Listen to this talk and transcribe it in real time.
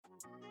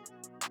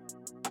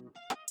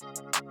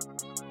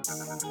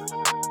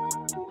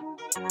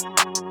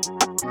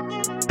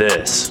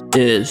This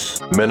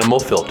is Minimal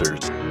Filters.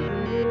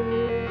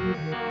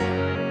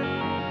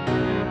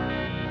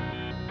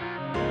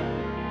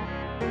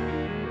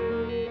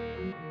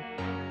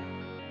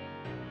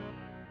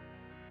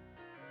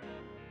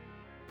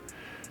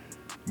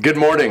 Good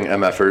morning,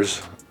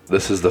 MFers.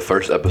 This is the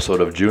first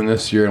episode of June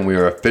this year, and we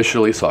are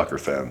officially soccer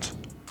fans.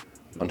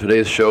 On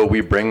today's show,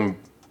 we bring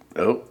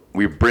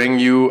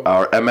you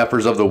our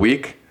MFers of the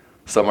week.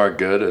 Some are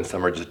good, and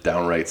some are just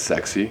downright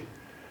sexy.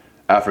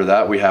 After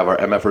that, we have our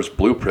MFers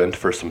Blueprint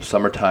for some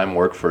summertime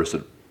workforce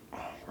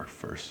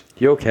advice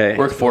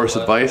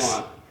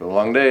for a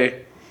long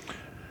day.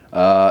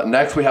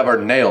 Next, we have our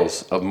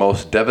nails of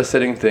most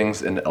devastating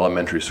things in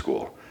elementary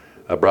school.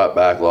 I brought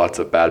back lots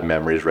of bad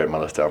memories. Write my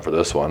list down for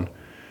this one.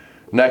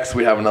 Next,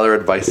 we have another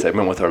advice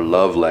segment with our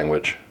love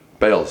language.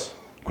 Bales,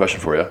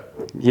 question for you.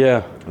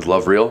 Yeah. Is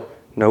love real?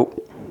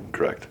 Nope.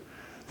 Correct.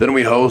 Then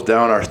we hose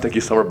down our stinky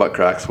summer butt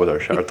cracks with our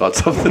shower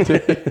thoughts of the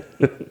day.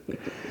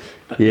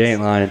 You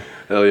ain't lying.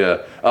 Hell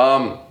yeah.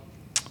 Are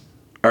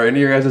any of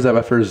your guys'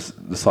 MFers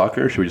the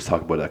soccer? Or should we just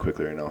talk about that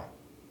quickly right now?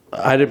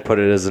 I didn't put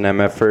it as an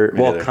MFer.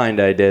 Well, kind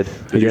of I did.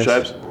 Did you,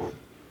 Shibes?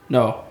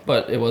 No,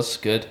 but it was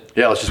good.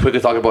 Yeah, let's just quickly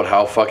talk about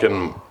how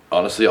fucking,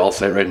 honestly, I'll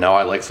say it right now,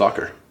 I like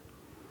soccer.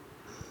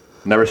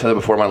 Never said it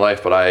before in my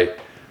life, but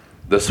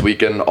this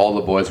weekend, all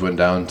the boys went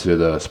down to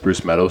the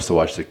Spruce Meadows to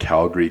watch the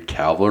Calgary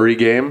Cavalry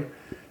game.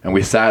 And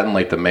we sat in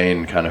like the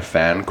main kind of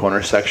fan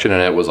corner section,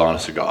 and it was,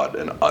 honest to God,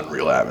 an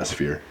unreal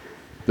atmosphere.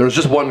 There was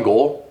just one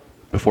goal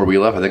before we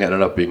left. I think it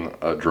ended up being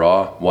a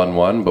draw,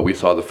 1-1, but we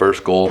saw the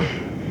first goal.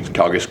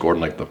 Calgary scored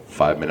in like the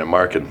 5-minute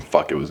mark, and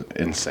fuck, it was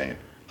insane.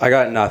 I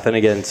got nothing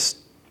against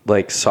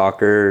like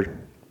soccer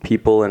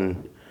people,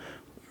 and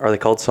are they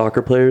called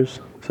soccer players?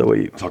 Is that what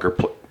you...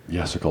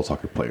 Yes, they're called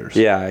soccer players.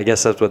 Yeah, I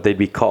guess that's what they'd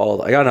be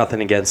called. I got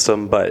nothing against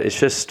them, but it's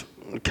just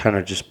kind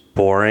of just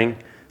boring.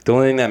 The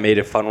only thing that made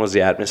it fun was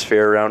the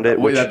atmosphere around it.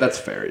 Well, that's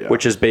fair, yeah.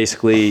 Which is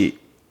basically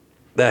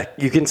that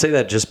you can say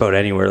that just about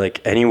anywhere.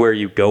 Like anywhere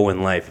you go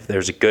in life, if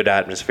there's a good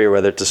atmosphere,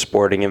 whether it's a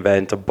sporting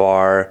event, a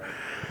bar,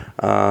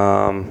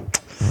 a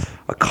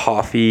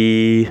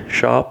coffee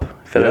shop,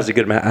 if it has a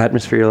good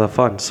atmosphere, you'll have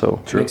fun.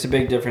 So it makes a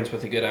big difference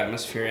with a good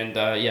atmosphere. And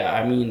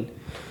I mean,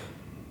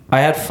 I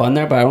had fun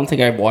there, but I don't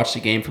think I watched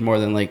the game for more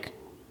than like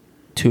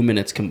 2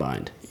 minutes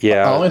combined.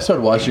 Yeah. I only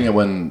started watching it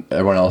when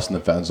everyone else in the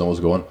fan zone was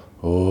going,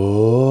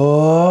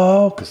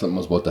 oh, because something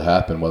was about to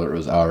happen, whether it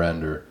was our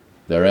end or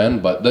their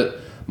end. But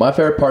my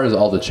favorite part is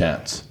all the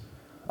chants.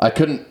 I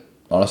couldn't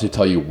honestly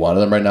tell you one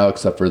of them right now,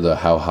 except for the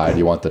how high do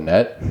you want the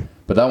net.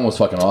 But that one was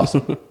fucking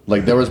awesome.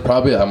 Like there was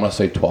probably, I'm going to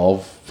say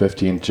 12,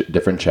 15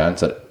 different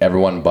chants that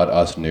everyone but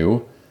us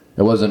knew.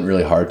 It wasn't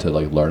really hard to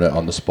like learn it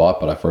on the spot,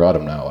 but I forgot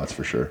them now, that's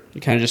for sure.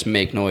 You kind of just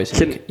make noise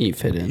and you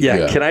fit in.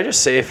 Yeah, can I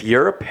just say, if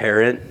you're a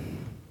parent,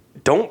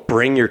 don't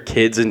bring your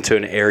kids into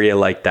an area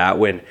like that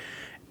when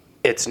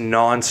it's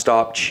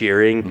nonstop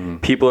cheering. Mm-hmm.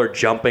 People are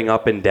jumping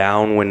up and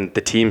down when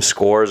the team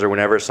scores or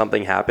whenever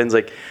something happens.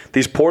 Like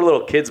these poor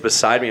little kids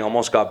beside me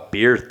almost got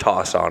beer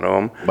tossed on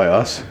them. By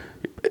us?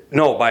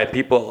 No, by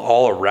people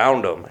all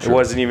around them. Sure. It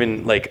wasn't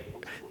even like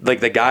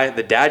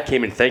the dad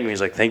came and thanked me.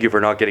 He's like, "Thank you for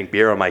not getting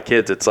beer on my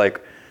kids." It's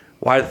like,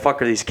 why the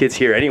fuck are these kids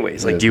here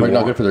anyways? Like, do you want...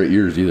 not good for their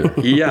ears either.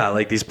 Yeah,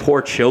 like these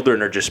poor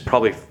children are just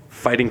probably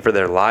fighting for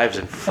their lives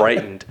and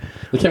frightened.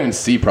 They can't even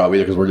see probably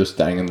because we're just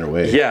standing in their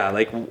way. Yeah,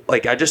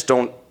 like I just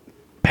don't.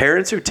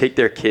 Parents who take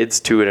their kids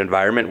to an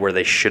environment where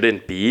they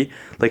shouldn't be,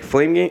 like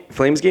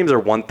Flames games are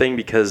one thing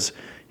because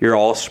you're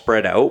all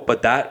spread out,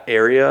 but that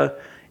area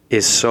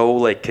is so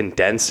like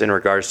condensed in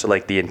regards to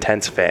like the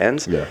intense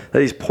fans that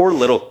these poor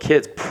little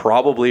kids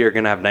probably are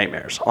gonna have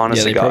nightmares.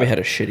 Honestly, yeah, they probably had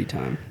a shitty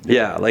time.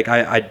 Yeah, like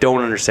I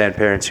don't understand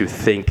parents who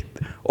think,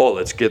 oh,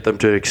 let's get them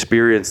to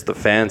experience the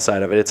fan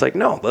side of it. It's like,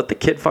 no, let the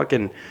kid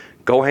fucking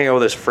go hang out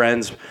with his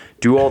friends,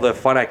 do all the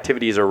fun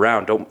activities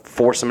around. Don't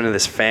force him into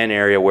this fan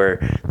area where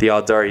the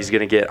odds are he's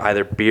gonna get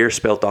either beer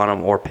spilt on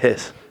him or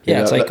piss. Yeah,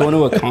 it's like going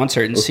to a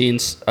concert and seeing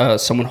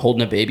someone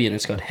holding a baby and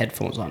it's got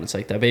headphones on. It's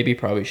like, that baby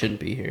probably shouldn't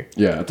be here.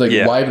 Yeah, it's like,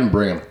 why even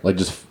bring him? Like,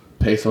 just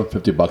pay someone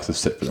 $50 to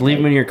sit for them. Leave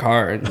him in your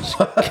car. And just...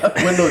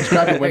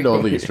 crack a window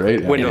at least, right?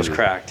 Windows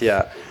cracked,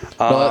 yeah.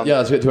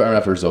 Let's get to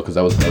our MFers, though, because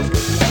that was good.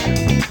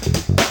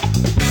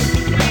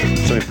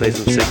 Somebody play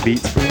some sick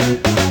beats.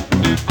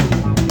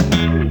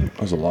 That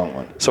was a long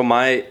one. So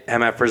my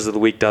MFers of the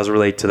week does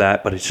relate to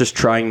that, but it's just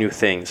trying new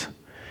things.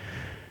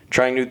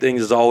 Trying new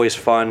things is always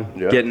fun.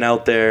 Yeah. Getting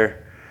out there.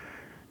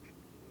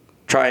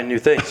 Trying new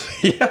things.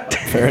 Yeah,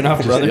 fair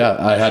enough, brother. Yeah,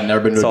 I had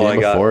never been to a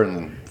game before,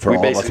 and for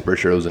all of us, for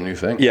sure, it was a new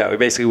thing. Yeah, we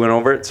basically went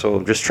over it,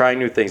 so just trying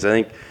new things. I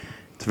think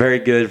it's very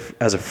good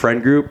as a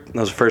friend group. That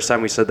was the first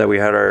time we said that we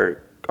had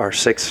our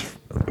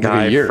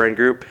 6-guy friend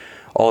group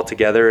all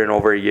together in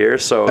over a year.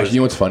 So actually, you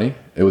know what's funny?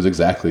 It was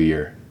exactly a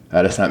year. I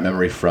had a snap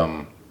memory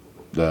from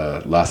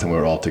the last time we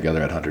were all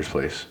together at Hunter's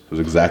Place. It was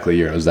exactly a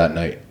year. It was that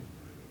night.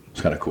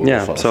 It's kind of cool.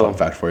 Yeah, fun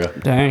fact for you.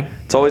 Dang.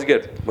 It's always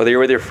good. Whether you're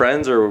with your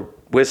friends or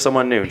with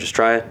someone new. Just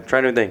try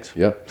new things.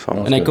 Yep. So,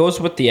 And it goes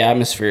with the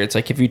atmosphere. It's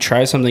like if you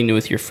try something new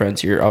with your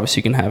friends, you're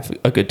obviously going to have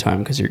a good time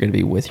because you're going to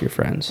be with your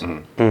friends.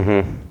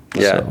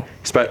 yeah.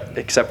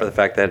 Except for the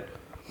fact that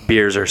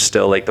beers are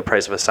still like the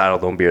price of a Saddle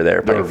Dome beer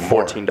there, but They're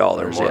more.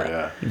 $14. More,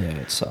 Yeah. Yeah,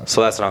 it sucks.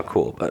 So that's not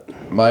cool, but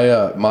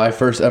My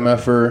first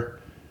MFer,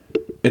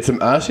 it's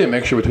honestly a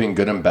mixture between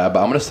good and bad,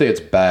 but I'm going to say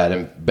it's bad.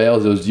 And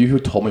Bales, it was you who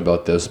told me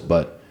about this,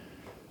 but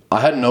I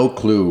had no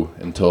clue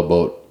until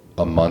about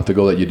a month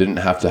ago that you didn't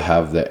have to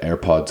have the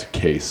AirPods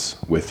case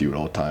with you at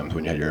all times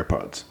when you had your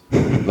AirPods.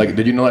 Like,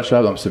 did you know that,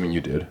 Shab? I'm assuming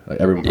you did. Like,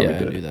 everyone probably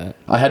did. I knew that.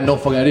 I had no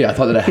fucking idea. I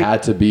thought that it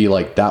had to be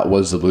like that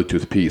was the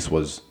Bluetooth piece,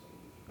 was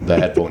the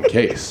headphone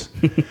case.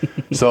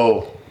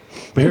 So,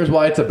 but here's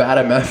why it's a bad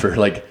MFer.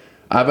 Like,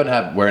 I've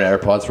been wearing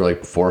AirPods for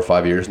like 4 or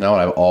 5 years now,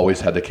 and I've always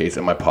had the case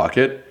in my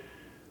pocket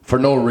for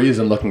no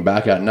reason looking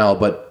back at it now.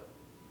 But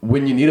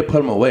when you need to put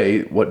them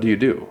away, what do you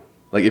do?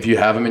 Like, if you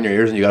have them in your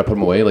ears and you got to put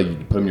them away, like, you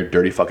put them in your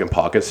dirty fucking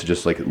pockets to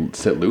just, like,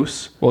 sit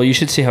loose. Well, you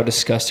should see how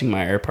disgusting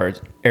my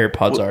AirPods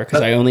are because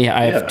I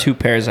have 2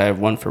 pairs. I have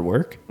one for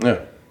work.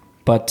 Yeah.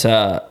 But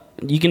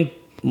you can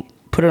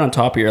put it on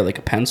top of your, like,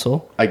 a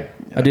pencil. I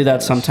do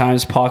that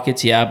sometimes.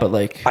 Pockets, yeah, but,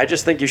 like... I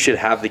just think you should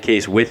have the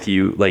case with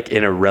you, like,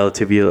 in a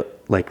relatively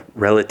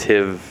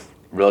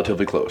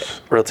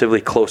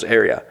close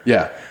area.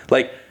 Yeah.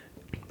 Like,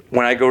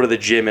 when I go to the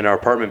gym in our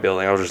apartment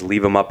building, I'll just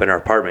leave them up in our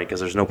apartment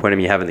because there's no point in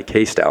me having the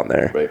case down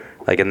there. Right.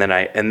 Like, and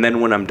then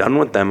when I'm done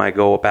with them, I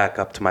go back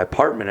up to my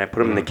apartment and I put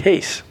them in the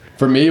case.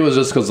 For me, it was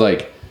just because,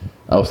 like,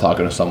 I was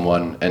talking to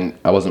someone and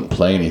I wasn't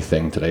playing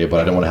anything today, but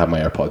I didn't want to have my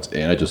AirPods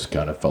in. I just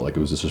kind of felt like it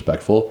was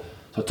disrespectful.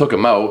 So I took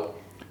them out,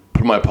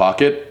 put them in my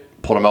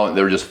pocket, pulled them out, and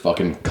they were just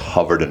fucking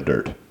covered in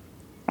dirt.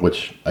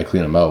 Which I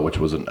cleaned them out, which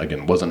wasn't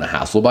a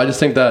hassle. But I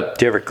just think that...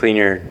 Do you ever clean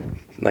your,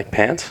 like,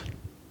 pants?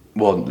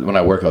 Well, when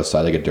I work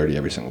outside, I get dirty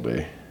every single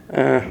day.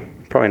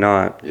 Probably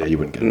not. Yeah, you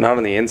wouldn't get it. Not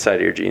on the inside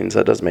of your jeans.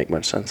 That doesn't make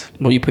much sense.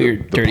 Well, you put your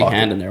dirty pocket.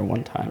 hand in there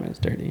one time, it's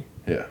dirty.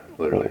 Yeah,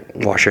 literally.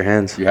 Wash your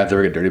hands. Your hands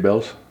ever get dirty,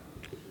 Bells?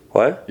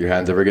 What? Your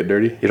hands ever get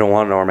dirty? You don't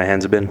want to know where my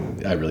hands have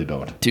been. I really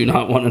don't. Do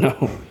not want to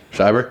know.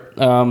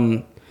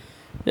 Cyber?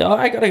 Yeah,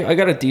 I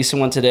got a decent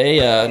one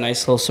today. A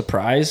nice little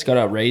surprise. Got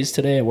a raise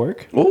today at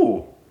work.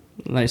 Ooh.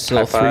 Nice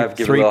little High five,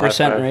 give it a little high 3%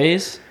 five.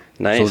 raise.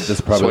 Nice. So this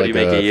is probably So what like do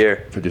you make a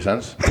year? 50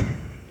 cents?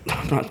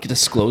 I'm not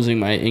disclosing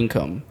my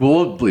income,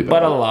 We'll believe it.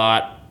 but a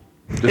lot.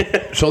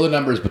 Just show the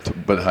numbers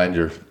behind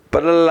your...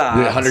 But a lot.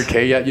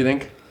 100K yet, you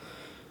think?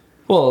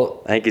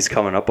 Well, I think he's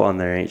coming up on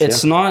there, ain't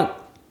it's you? not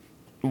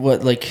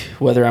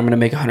whether I'm going to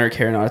make 100K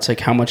or not. It's like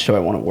how much do I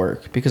want to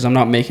work? Because I'm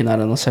not making that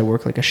unless I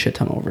work like a shit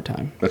ton of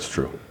overtime. That's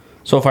true.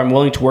 So if I'm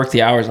willing to work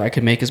the hours, I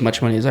could make as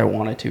much money as I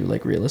wanted to,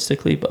 like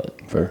realistically.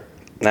 But Fair.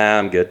 Nah,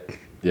 I'm good.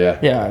 Yeah.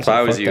 yeah, If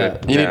I was fuck you,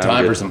 that. You Yeah, need I'm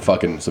time good.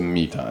 for some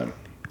me time.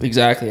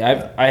 Exactly.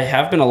 I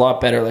have been a lot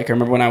better. Like I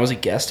remember when I was a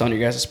guest on your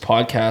guys'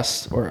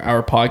 podcast or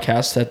our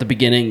podcast at the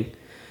beginning,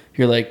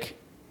 you're like,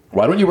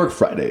 Why don't you work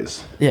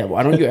Fridays? yeah,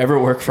 why don't you ever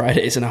work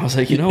Fridays? And I was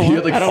like, you know what? You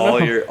had like I don't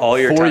know. all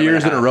your 4 time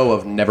years and in a row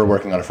of never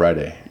working on a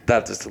Friday.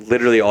 That's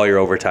literally all your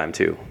overtime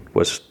too.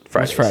 Was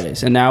Fridays. It's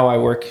Fridays. And now I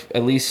work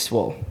at least,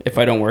 well, if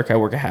I don't work, I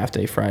work a half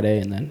day Friday.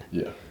 And then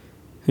Yeah.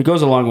 it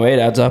goes a long way. It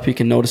adds up. You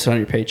can notice it on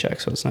your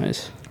paycheck. So it's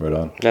nice. Right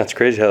on. That's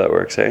crazy how that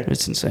works, eh?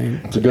 It's insane.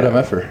 It's a good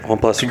MFer. 1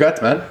 plus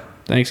Congrats, man.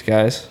 Thanks,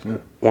 guys.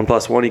 1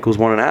 plus 1 equals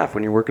 1.5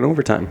 when you're working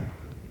overtime.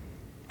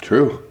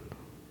 True.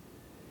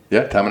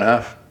 Yeah, time and a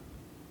half.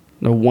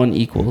 No, 1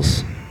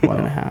 equals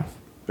 1.5.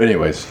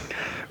 Anyways.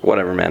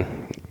 Whatever,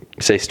 man.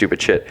 You say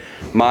stupid shit.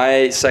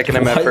 My second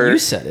What? MFer. You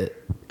said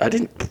it. I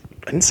didn't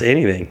say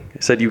anything. I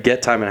said you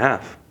get time and a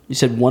half. You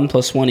said 1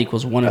 plus 1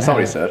 equals 1.5. That's not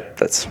what he said.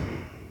 That's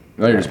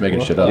No, you're just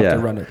making shit up. I'll have Yeah. to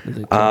run it. Is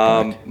it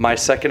back? my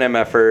second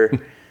MFer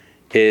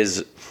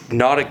is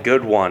not a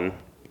good one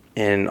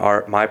in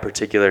my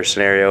particular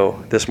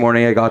scenario. This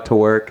morning I got to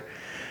work,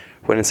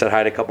 went and said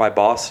hi to a couple of my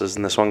bosses,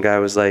 and this one guy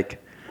was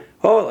like,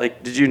 "Oh,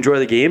 like, did you enjoy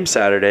the game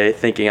Saturday?"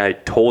 Thinking I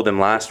told him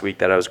last week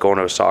that I was going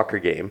to a soccer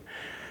game.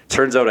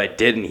 Turns out I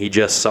didn't. He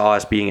just saw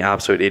us being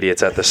absolute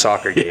idiots at the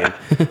soccer game.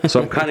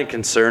 So I'm kind of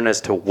concerned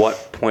as to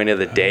what point of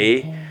the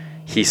day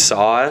he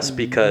saw us,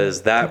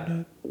 because that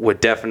would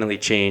definitely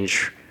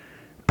change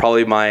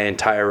probably my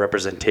entire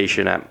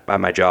representation at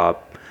my job.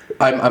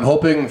 I'm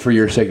hoping for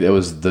your sake that it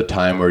was the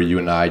time where you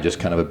and I just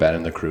kind of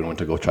abandoned the crew and went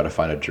to go try to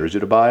find a jersey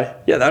to buy.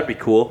 Yeah, that'd be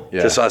cool.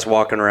 Yeah. Just us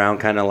walking around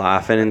kind of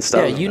laughing and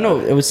stuff. Yeah, you know,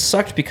 it was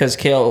sucked because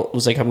Kale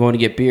was like, I'm going to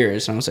get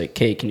beers. And I was like,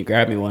 Kay, can you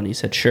grab me one? He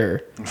said,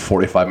 sure.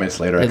 45 minutes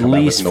later, I At come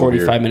back least with no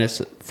 45 beer.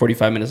 minutes.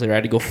 45 minutes later, I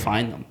had to go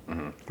find them.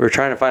 We were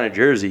trying to find a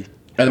jersey.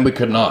 And we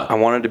could not. I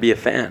wanted to be a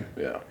fan.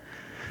 Yeah.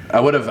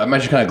 I'm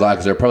actually kind of glad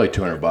because they're probably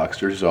 $200.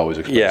 Jerseys are always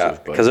expensive. Yeah,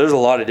 but because there's a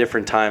lot of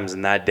different times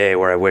in that day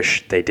where I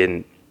wish they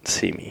didn't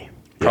see me.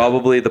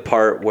 Probably the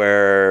part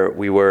where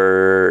we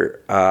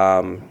were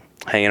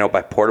hanging out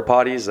by porta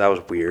potties. That was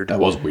weird. That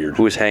was weird.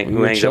 Who were hangs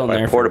out chilling by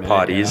there for a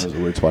porta minute, potties? That was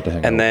a weird spot to hang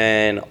out. And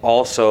then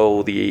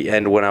also the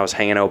end when I was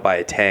hanging out by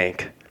a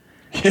tank.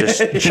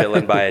 just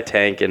chilling by a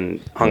tank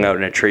and hung out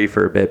in a tree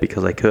for a bit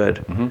because I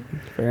could.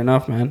 Fair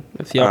enough, man.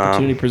 If the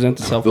opportunity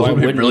presents itself, Those why would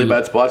be wouldn't really you?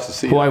 bad spots to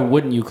see. Why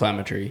wouldn't you climb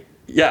a tree?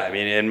 Yeah, I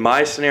mean, in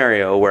my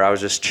scenario where I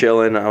was just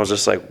chilling, I was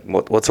just like,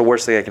 what's the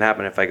worst thing that can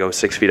happen if I go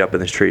 6 feet up in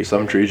this tree?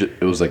 Some trees,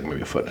 it was like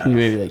maybe a foot and a half.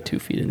 Maybe like 2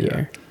 feet in the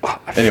air.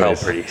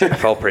 I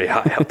felt pretty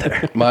high out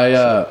there.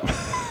 My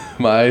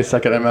my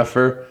second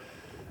MFer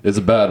is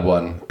a bad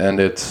one, and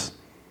it's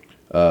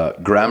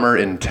grammar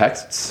in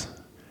texts.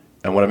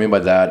 And what I mean by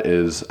that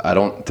is I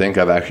don't think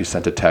I've actually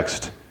sent a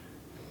text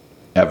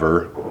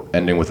ever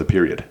ending with a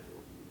period.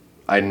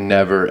 I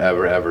never,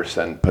 ever, ever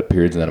put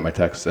periods in the end of my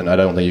texts, and I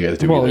don't think you guys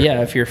do Well, either.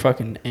 yeah, if you're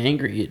fucking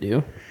angry, you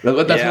do. That's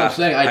what Yeah, I'm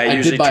saying. I I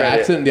usually did by try to-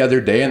 accident the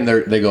other day, and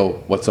they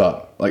go, "What's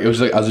up?" Like it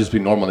was like I was just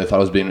being normal, and they thought I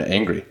was being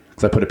angry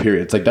because I put a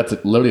period. It's like that's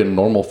literally a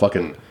normal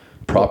fucking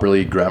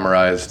properly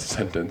grammarized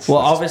sentence. Well,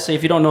 obviously,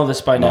 if you don't know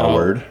this by Not a now,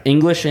 word.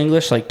 English,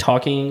 like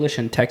talking English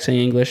and texting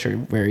English are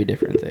very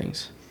different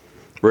things.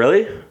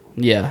 Really?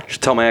 Yeah.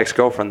 Just tell my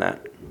ex-girlfriend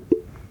that.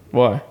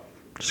 Why?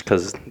 Just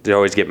because they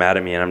always get mad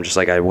at me, and I'm just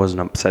like, I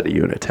wasn't upset at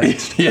you in a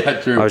text.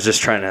 yeah, true. I was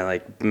just trying to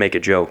like make a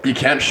joke. You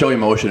can't show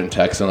emotion in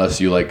text unless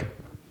you like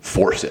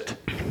force it.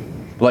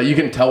 Like you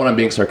can tell when I'm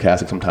being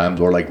sarcastic sometimes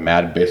or like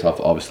mad based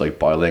off obviously like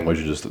body language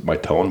or just my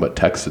tone, but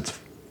text it's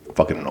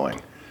fucking annoying.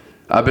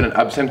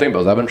 Same thing, but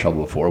I've been in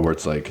trouble before where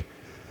it's like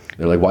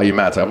they're like, "Why are you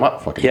mad?" It's like, I'm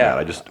not fucking Yeah,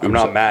 mad. I'm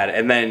not mad.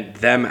 And then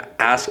them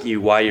asking you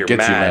why you're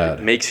Gets you mad,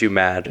 mad. makes you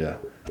mad. Yeah,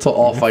 that's how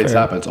all fights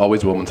fair. happen. It's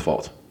always a woman's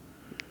fault.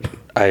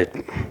 I'm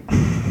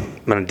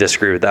gonna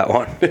disagree with that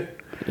one.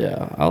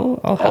 Yeah,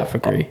 I'll half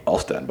agree. I'll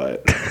stand by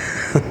it.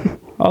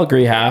 I'll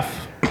agree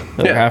half. The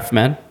other Yeah. half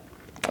men.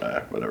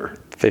 Whatever.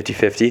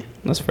 50-50.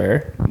 That's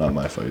fair. Not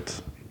my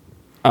fights.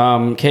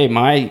 Okay,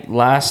 my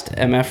last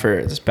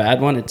MFer, this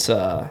bad one. It's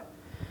I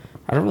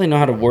don't really know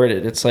how to word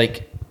it. It's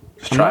like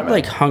Just I'm try, not man.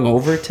 like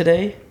hungover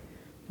today,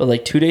 but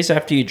like 2 days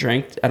after you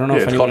drank, I don't know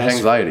Yeah, if it's anyone called else.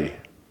 anxiety.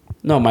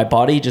 No, my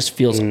body just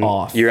feels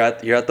off. You're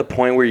at the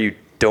point where you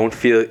don't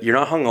feel, you're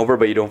not hungover,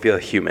 but you don't feel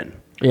human.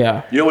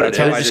 Yeah, You know what That's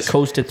it how is? I I just just-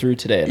 coasted through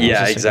today. And I was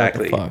Yeah, just like, what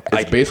the exactly. fuck?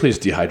 It's basically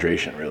just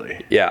dehydration,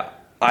 really. Yeah.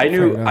 I Fair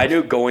knew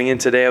enough. going in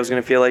today I was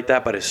gonna feel like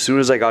that, but as soon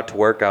as I got to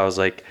work, I was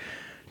like,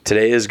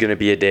 today is gonna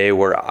be a day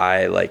where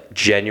I like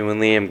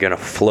genuinely am gonna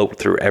float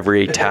through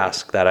every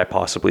task that I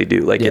possibly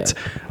do. Like Yeah.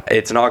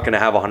 it's not gonna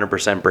have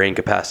 100% brain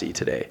capacity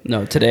today.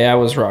 No, today I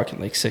was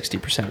rocking like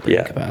 60% brain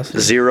Yeah. capacity.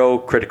 Zero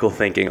critical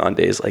thinking on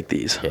days like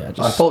these. Yeah, I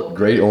just felt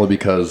great only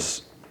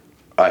because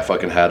I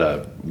fucking had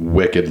a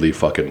wickedly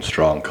fucking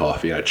strong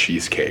coffee and a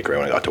cheesecake right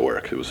when I got to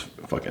work. It was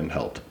fucking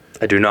helped.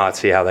 I do not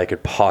see how that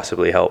could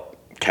possibly help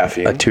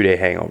Caffeine. a 2-day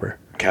hangover.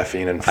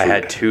 Caffeine and food. I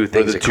had two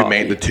things The of two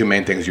main coffee. the two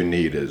main things you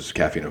need is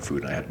caffeine and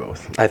food, and I had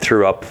both. I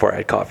threw up before I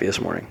had coffee this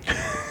morning.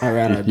 I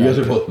ran out. Of You guys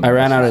Diet are both I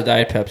ran out of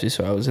Diet Pepsi,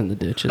 so I was in the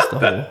ditches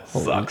the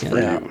whole sucks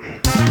weekend.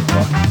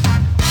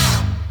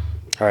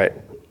 for All right.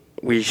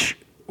 We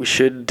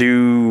should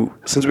do,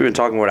 since we've been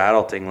talking about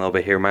adulting a little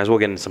bit here, might as well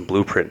get into some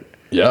blueprint.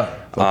 Yeah.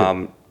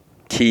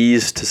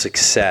 Keys to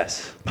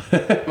success.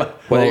 Whether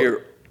Well,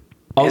 you're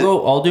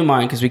I'll do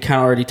mine because we kind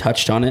of already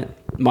touched on it.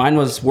 Mine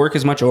was work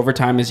as much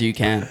overtime as you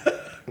can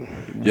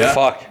yeah.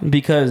 fuck,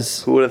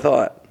 because who would have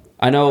thought?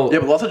 I know. Yeah,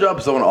 but lots of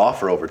jobs don't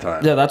offer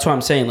overtime. Yeah, that's what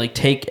I'm saying. Like,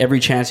 take every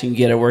chance you can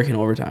get at working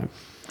overtime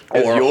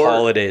Is Or your-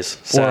 holidays.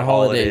 Set or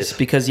holidays.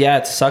 Because yeah,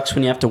 it sucks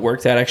when you have to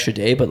work that extra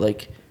day, but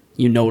like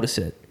you notice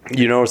it.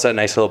 You notice that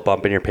nice little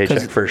bump in your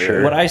paycheck for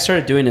sure. What I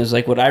started doing is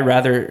like, would I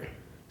rather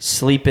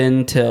sleep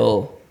in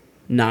till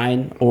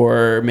 9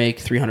 or make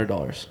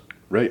 $300?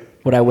 Right.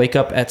 Would I wake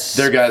up at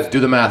There, guys,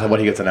 do the math on what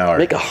he gets an hour.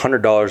 Make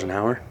 $100 an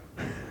hour.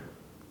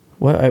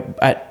 Well,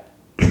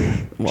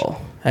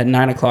 at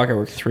 9 o'clock I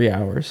work 3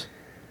 hours.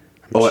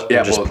 Oh, yeah.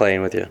 I'm just well,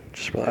 playing with you.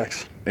 Just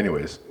relax.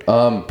 anyways,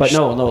 But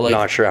no, like,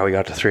 Not sure how we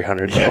got to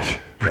 300 though.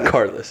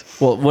 Regardless.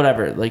 well,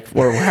 whatever, like,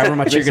 or however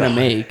much you're gonna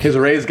make. his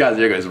raise, guys,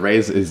 there, guys.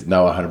 Raise is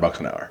now $100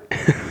 an hour.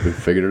 We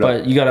figured it out.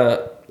 But you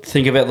gotta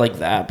think of it like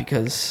that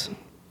because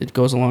it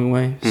goes a long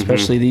way,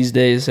 especially these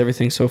days.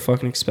 Everything's so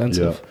fucking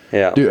expensive.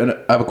 Yeah. Dude, and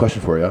I have a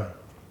question for you.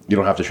 You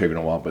don't have to shave if you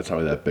don't want, but it's not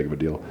really that big of a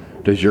deal.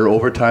 Does your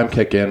overtime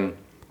kick in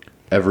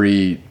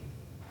every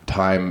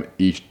time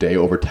each day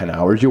over 10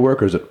 hours you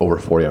work, or is it over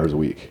 40 hours a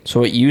week?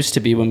 So it used to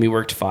be when we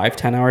worked 5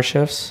 10-hour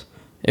shifts,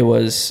 it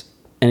was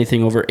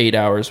anything over 8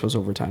 hours was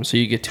overtime. So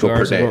you get 2 So per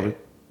hours day. of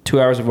 2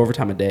 hours of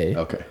overtime a day.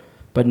 Okay.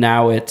 But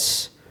now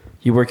it's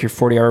you work your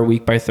 40-hour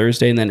week by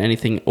Thursday, and then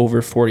anything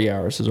over 40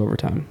 hours is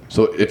overtime.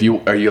 So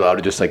are you allowed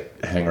to just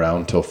like hang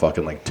around till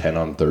fucking like 10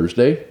 on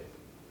Thursday?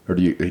 Or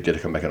do you get to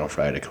come back in on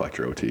Friday to collect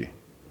your OT?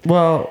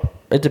 Well,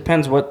 It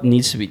depends what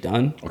needs to be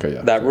done. Okay,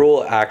 yeah. that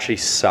rule actually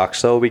sucks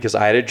though, because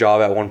I had a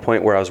job at one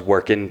point where I was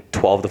working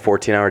 12 to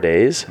 14 hour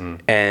days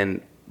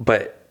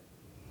but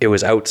it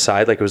was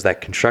outside, like it was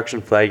that construction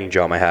flagging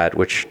job I had,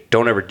 which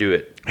don't ever do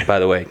it, by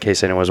the way, in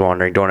case anyone was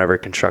wondering, don't ever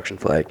construction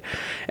flag.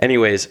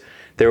 Anyways,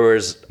 there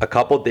was a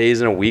couple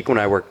days in a week when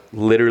I worked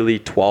literally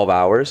 12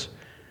 hours.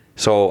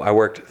 So I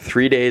worked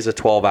 3 days of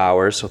 12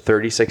 hours, so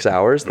 36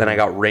 hours. Then I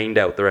got rained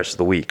out the rest of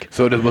the week.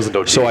 So it wasn't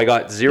OT. So I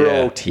got zero Yeah,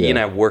 OT and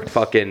I worked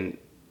fucking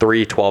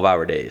 3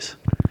 12-hour days.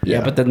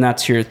 Yeah, but then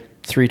that's your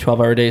 3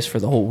 12-hour days for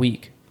the whole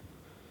week.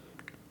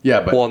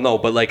 Yeah, but Well, no,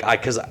 but like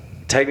because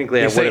technically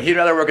I he's saying would. he'd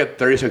rather work at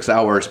 36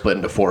 hours split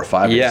into 4 or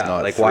 5 days, Yeah,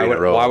 not like 3 why in would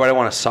a row. I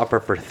want to suffer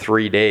for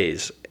 3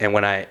 days? And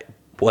when I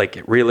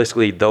like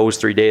realistically those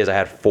 3 days I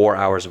had 4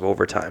 hours of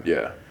overtime.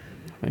 Yeah.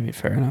 Maybe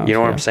fair enough. You know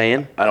what yeah. I'm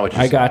saying? I know what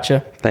you're I saying.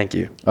 gotcha. Thank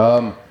you.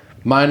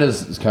 Mine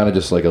is kind of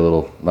just like a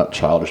little, not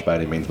childish by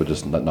any means, but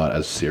just not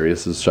as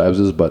serious as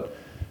Shives' but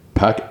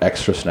pack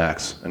extra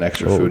snacks and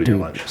extra food at your Dude,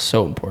 lunch.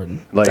 so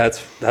important. Like,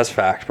 That's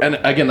fact, bro. and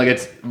again, like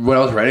it's, when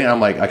I was writing, I'm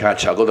like, I kind of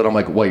chuckled and I'm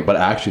like, wait, but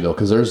actually though,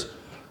 because there's,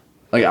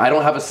 like, I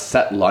don't have a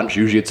set lunch.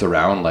 Usually it's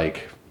around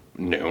like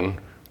noon,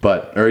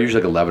 or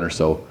usually like 11 or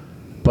so.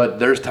 But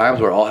there's times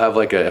where I'll have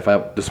like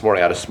this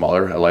morning I had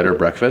a lighter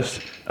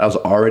breakfast. I was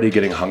already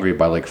getting hungry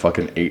by like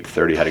fucking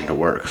 8:30 heading to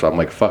work. So I'm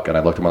like, fuck. And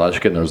I looked at my lunch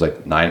kit and there was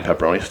like 9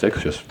 pepperoni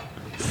sticks just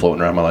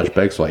floating around my lunch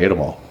bag. So I ate them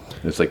all.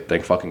 And it's like,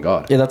 thank fucking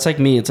God. Yeah, that's like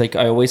me. It's like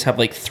I always have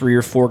like 3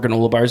 or 4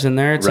 granola bars in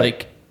there. It's Right.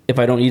 like if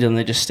I don't eat them,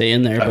 they just stay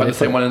in there. I've had the if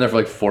same one in there for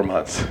like 4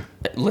 months.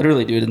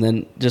 literally, dude, and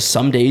then just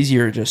some days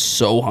you're just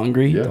so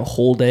hungry the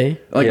whole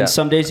day. Like Yeah. and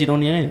some days you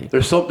don't eat anything.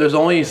 There's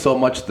only so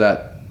much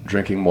that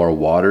drinking more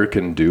water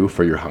can do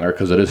for your hunger,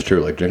 because it is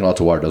true. Like drinking lots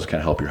of water does kind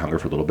of help your hunger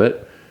for a little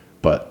bit,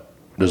 but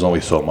there's only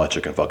so much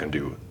it can fucking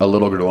do. A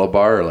little granola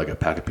bar or like a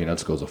pack of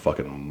peanuts goes a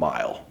fucking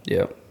mile.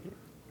 Yeah.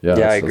 Yeah, Yeah, I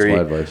that's agree.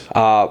 my advice.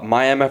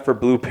 My MFer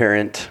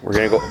Blueprint. We're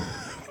gonna go.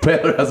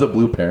 Taylor has a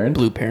blue parent.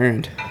 Blue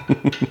parent.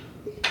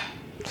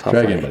 It's not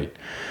Try funny. again, buddy.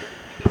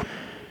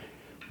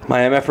 My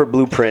MFer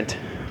Blueprint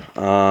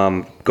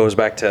goes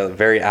back to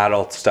very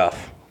adult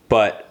stuff.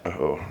 But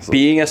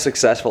being a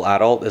successful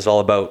adult is all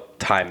about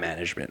time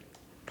management.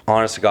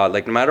 Honest to God,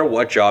 like no matter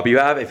what job you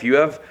have, if you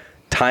have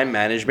time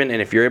management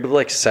and if you're able to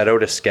like set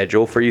out a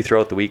schedule for you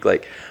throughout the week,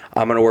 like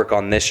I'm going to work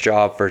on this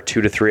job for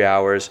 2 to 3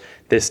 hours.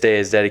 This day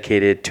is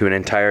dedicated to an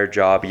entire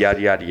job, yada,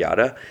 yada,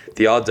 yada.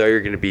 The odds are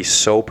you're going to be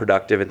so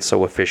productive and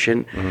so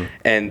efficient. Mm-hmm.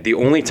 And the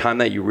only time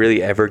that you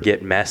really ever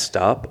get messed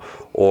up,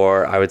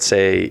 or I would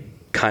say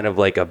kind of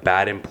like a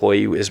bad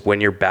employee, is when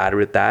you're bad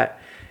with that.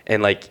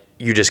 And like,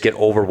 you just get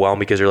overwhelmed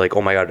because you're like,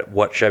 oh my God,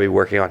 what should I be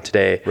working on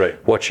today?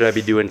 Right. What should I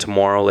be doing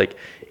tomorrow? Like,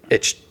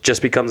 it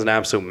just becomes an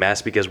absolute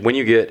mess because when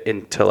you get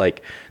into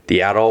like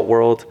the adult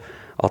world,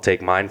 I'll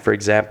take mine for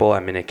example.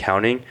 I'm in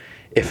accounting.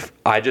 If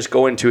I just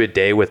go into a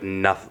day with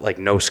nothing, like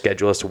no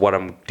schedule as to what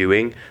I'm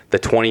doing, the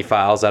 20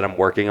 files that I'm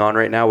working on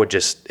right now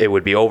it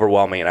would be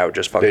overwhelming and I would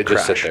just fucking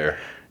crash. Just sit there.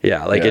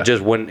 Yeah, like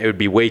it would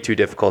be way too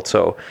difficult.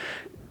 So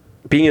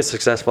being a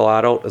successful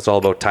adult is all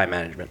about time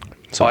management.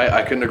 So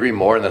I couldn't agree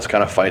more, and that's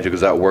kind of funny too,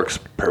 because that works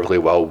perfectly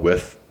well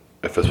with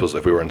if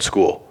we were in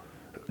school.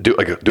 Do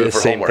it for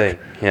same homework. thing,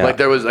 yeah. Like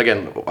there was,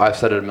 again, I've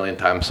said it a million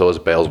times, so has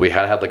Bales. We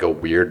had like a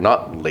weird,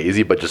 not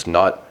lazy, but just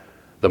not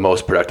the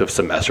most productive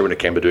semester when it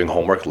came to doing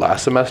homework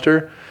last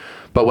semester.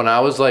 But when I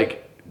was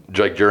like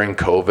during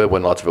COVID,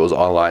 when lots of it was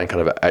online,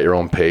 kind of at your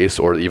own pace,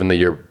 or even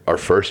our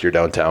first year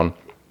downtown,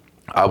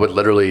 I would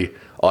literally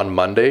on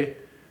Monday.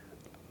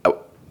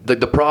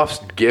 The profs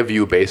give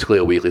you basically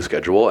a weekly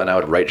schedule, and I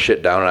would write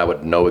shit down, and I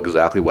would know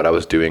exactly what I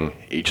was doing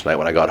each night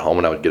when I got home,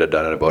 and I would get it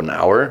done in about an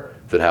hour,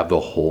 then have the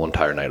whole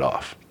entire night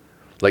off.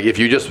 Like, if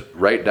you just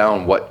write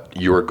down what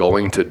you are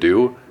going to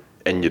do,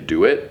 and you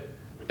do it,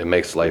 it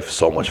makes life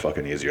so much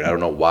fucking easier. And I don't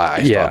know why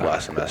I stopped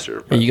last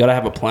semester. You got to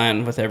have a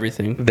plan with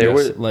everything.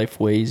 Makes life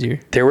way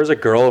easier. There was a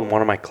girl in one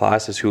of my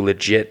classes who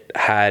legit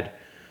had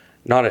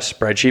not a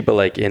spreadsheet, but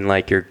like in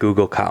like your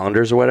Google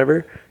calendars or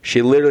whatever.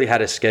 She literally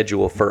had a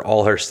schedule for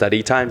all her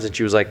study times, and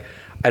she was like,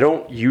 I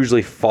don't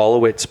usually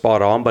follow it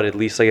spot on, but at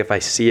least like if I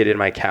see it in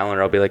my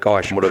calendar, I'll be like, oh,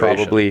 I should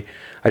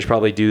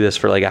probably do this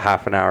for like a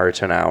half an hour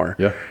to an hour.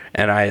 Yeah.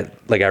 And I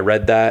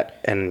read that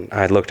and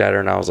I looked at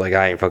her and I was like,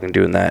 I ain't fucking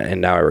doing that,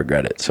 and now I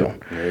regret it. So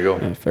There you go.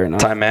 Yeah, fair enough.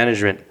 time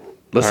management.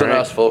 Listen All to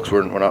right. us, folks.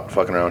 We're not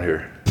fucking around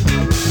here.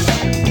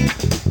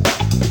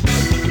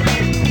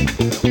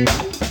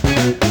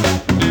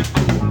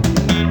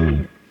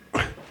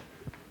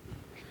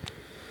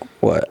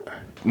 What? Why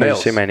did you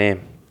Nails. say my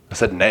name? I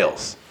said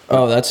nails.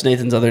 Oh, that's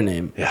Nathan's other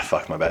name. Yeah,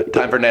 fuck, my bad.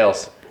 Time for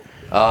nails.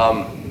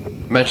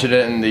 Mentioned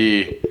it in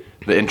the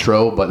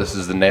intro, but this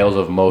is the nails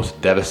of most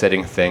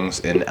devastating things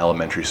in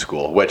elementary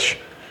school, which,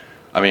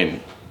 I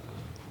mean,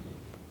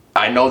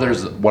 I know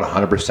there's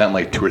 100%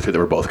 like 2 or 3 that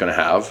we're both going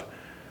to have,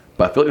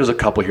 but I feel like there's a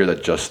couple here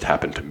that just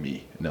happened to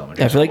me in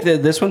elementary I feel school.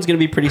 like this one's going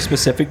to be pretty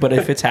specific, but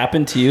if it's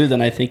happened to you,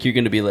 then I think you're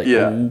going to be like,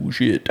 oh,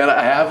 shit. And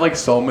I have like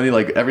so many,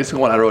 like every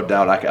single one I wrote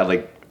down,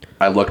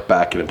 I look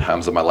back in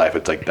times of my life,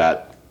 it's like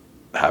that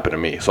happened to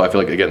me. So I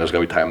feel like, again, there's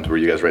going to be times where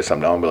you guys write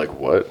something down and be like,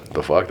 what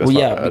the fuck? That's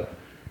not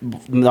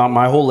bad.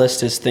 My whole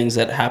list is things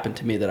that happened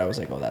to me that I was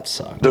like, oh, that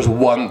sucked. There's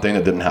one thing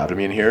that didn't happen to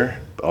me in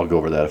here. I'll go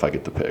over that if I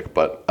get the pick.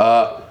 But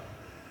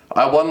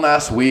I won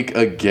last week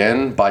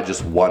again by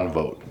just 1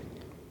 vote,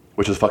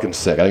 which is fucking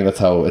sick. I think that's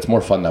how it's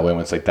more fun that way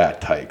when it's like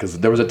that tight. Because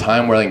there was a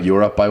time where I think you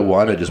were up by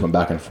 1. It just went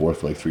back and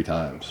forth like 3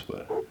 times.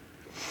 But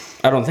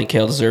I don't think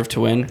Kale deserved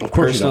to win. of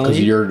course,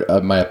 because you're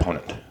my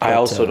opponent. I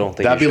also don't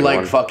think That'd you be should like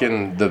won.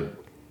 fucking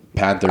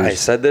Panthers. I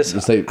said this.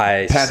 Let's say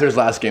Panthers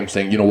last game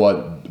saying, you know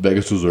what,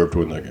 Vegas deserved to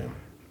win that game.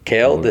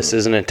 Kale, this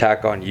is an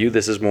attack on you.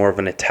 This is more of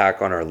an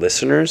attack on our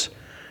listeners.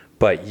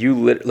 But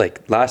you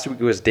like last week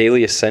was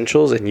daily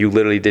essentials, and you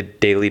literally did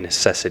daily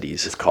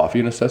necessities. Is coffee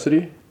a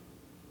necessity?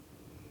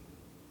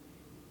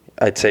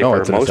 I'd say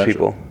for most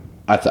people.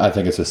 I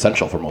think it's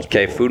essential for most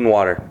people. Okay, food and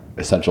water.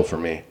 Essential for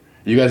me.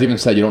 You guys even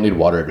said you don't need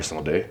water every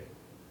single day.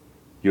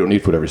 You don't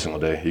need food every single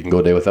day. You can go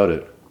a day without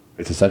it.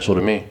 It's essential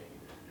to me.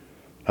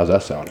 How's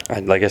that sound?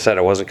 Like I said,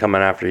 I wasn't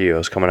coming after you. I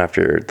was coming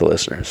after the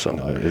listeners. So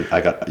No,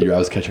 I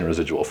was catching a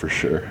residual for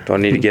sure.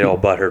 don't need to get all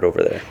butthurt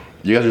over there.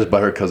 You guys are just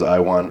butthurt because I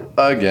won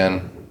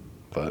again,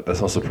 but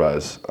that's no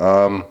surprise.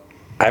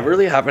 I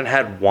really haven't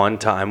had one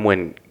time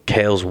when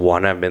Kale's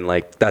won. I've been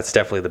like, that's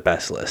definitely the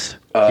best list.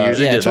 He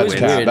usually yeah, just it's always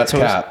wins. weird. That's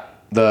It's always- cap.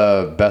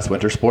 The best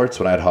winter sports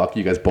when I had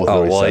hockey, you guys both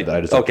already said that. I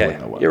just have to okay, win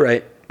that one. you're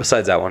right.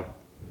 Besides that one,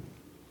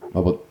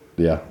 How about,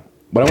 yeah.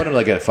 But I went to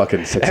like a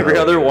fucking 6 every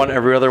other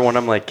one,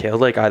 I'm like, Kale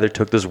like either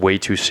took this way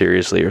too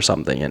seriously or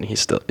something, and he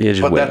just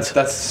But wins.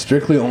 that's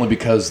strictly only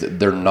because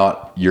they're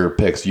not your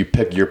picks. You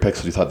pick your picks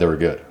because you thought they were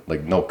good.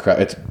 Like, no crap.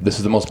 This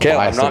is the most Kale, I'm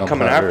biased thing not on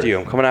coming planet after you.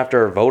 I'm coming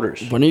after our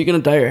voters. When are you gonna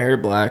dye your hair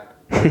black?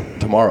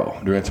 Tomorrow.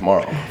 Doing it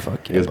tomorrow.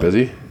 Fuck You guys yeah,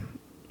 busy?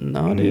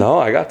 No, dude. No,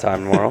 I got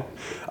time tomorrow.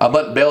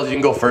 But Bales, you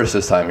can go first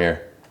this time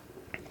here.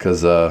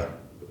 Because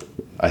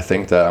I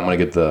think that I'm going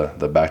to get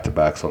the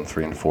back-to-backs on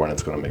 3 and 4, and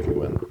it's going to make me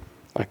win.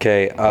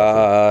 Okay.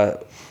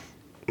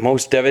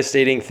 Most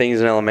devastating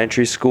things in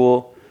elementary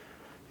school.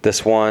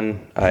 This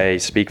one, I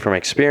speak from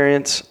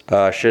experience.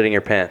 Shitting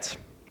your pants.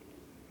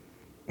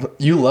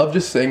 You love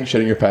just saying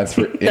shitting your pants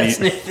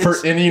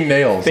for any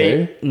nails,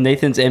 eh?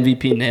 Nathan's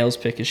MVP nails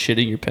pick is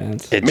shitting your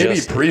pants. Maybe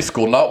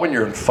preschool, not when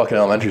you're in fucking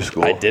elementary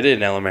school. I did it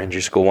in elementary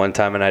school one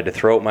time, and I had to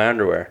throw out my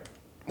underwear.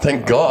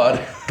 Thank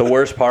God. The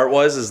worst part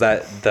is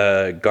that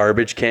the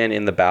garbage can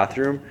in the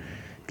bathroom,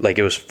 like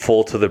it was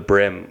full to the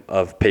brim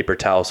of paper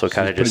towel, so it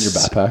kind of put it in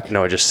just your backpack?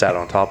 No, it just sat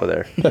on top of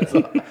there.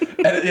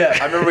 And yeah,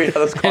 I remember we had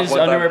this His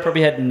underwear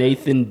probably had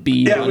Nathan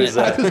B. Yeah, on we it.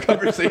 had this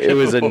conversation. It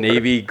was a before.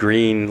 navy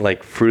green,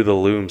 like Fruit of the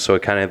Loom, so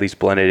it kind of at least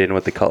blended in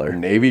with the color.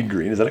 Navy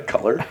green. Is that a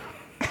color?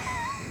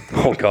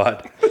 Oh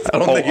God!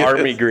 don't think it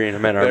army is. green. I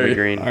meant army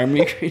green.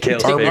 Army green.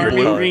 Kale's Take favorite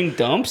army color. green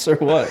dumps or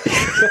what?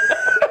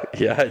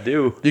 Yeah, I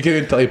do. You can't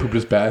even tell he pooped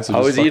his pants. so I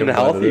just was eating fucking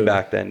blend it healthy in.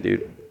 back then,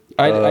 dude.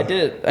 I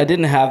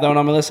didn't have that one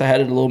on my list. I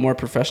had it a little more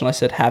professional. I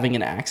said having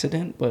an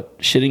accident, but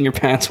shitting your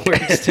pants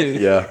works too.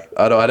 Yeah,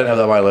 I didn't have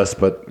that on my list,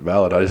 but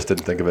valid. I just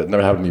didn't think of it.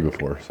 Never happened to me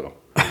before, so.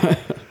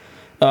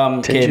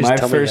 Okay, you my just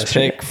tell me first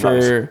yesterday? pick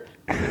for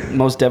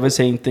most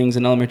devastating things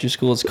in elementary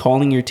school is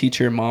calling your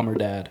teacher mom or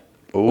dad.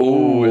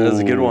 Ooh, that's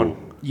a good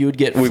one. You would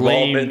get We've all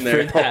flamed been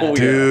there. for that. Oh, yeah.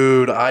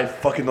 Dude, I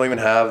fucking don't even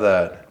have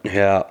that.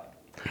 Yeah.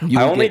 You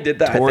I would only get did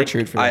that.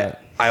 tortured for I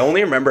that. I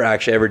only remember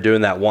actually ever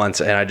doing that once,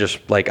 and I just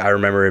I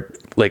remember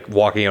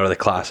walking out of the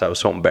class. I was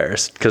so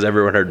embarrassed because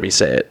everyone heard me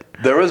say it.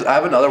 I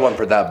have another one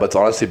for that, but it's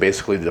honestly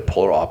basically the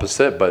polar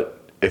opposite.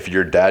 But if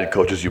your dad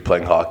coaches you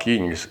playing hockey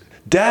and you just,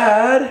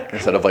 Dad,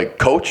 instead of like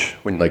coach,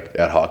 when like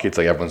at hockey, it's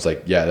like everyone's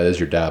like, yeah, that is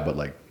your dad, but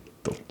like,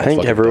 I think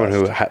fucking everyone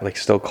best. who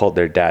still called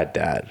their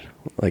dad.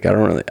 Like I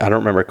don't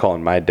remember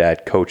calling my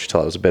dad coach till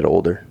I was a bit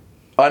older.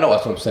 I know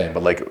that's what I'm saying,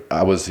 but like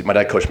my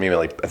dad coached me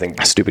like I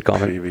think Stupid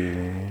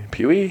comment.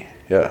 Pee-wee,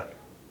 yeah,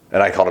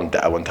 and I called him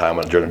dad one time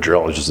during a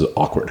drill. It was just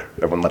awkward.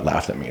 Everyone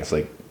laughed at me. It's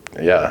like,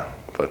 yeah,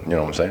 but you know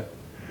what I'm saying.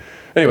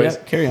 Anyways,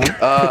 Yeah, carry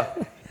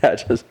on. Yeah,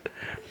 just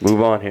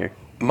move on here.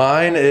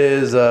 mine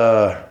is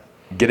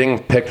getting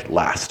picked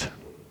last.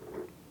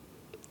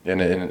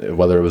 In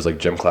whether it was like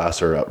gym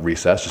class or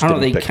recess, just I don't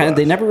know. getting picked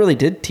They last. never really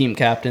did team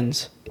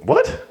captains.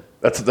 What?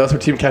 That's where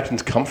team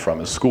captains come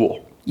from, is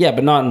school. Yeah,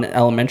 but not in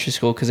elementary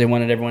school because they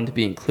wanted everyone to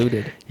be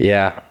included.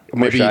 Yeah,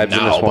 Maybe Tribes in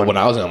now, this but one. when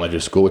I was in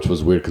elementary school, which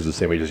was weird because the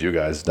same age as you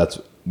guys,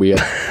 we had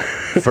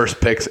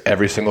first picks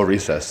every single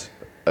recess.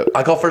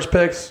 I got first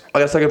picks, I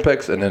got second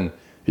picks, and then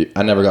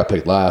I never got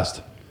picked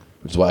last,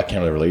 which is why I can't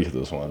really relate to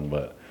this one.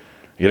 But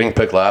getting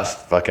picked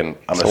last, fucking.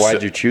 So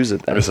why'd you choose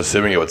it then? I'm just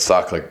assuming it would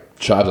suck. Like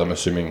Tribes, I'm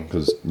assuming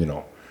because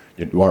you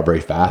aren't very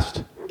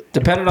fast.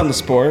 Depended on the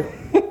sport,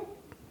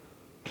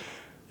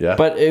 Yeah,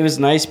 but it was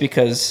nice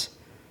because,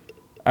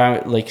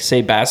 like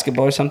say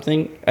basketball or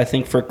something. I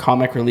think for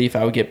comic relief,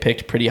 I would get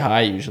picked pretty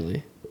high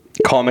usually.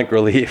 Comic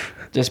relief.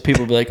 Just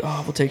people would be like,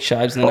 "Oh, we'll take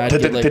Shives," and then I'd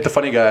get take the like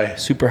funny guy.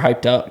 super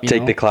hyped up.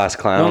 Take the class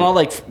clown. No, not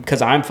like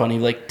because I'm funny,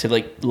 like to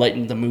like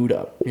lighten the mood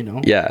up. You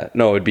know. Yeah,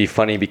 no, it'd be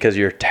funny because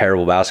you're a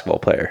terrible basketball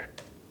player.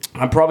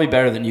 I'm probably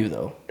better than you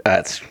though.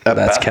 That's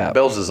Bas- cap.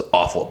 Bills is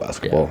awful at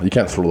basketball. You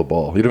can't throw the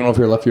ball. You don't know if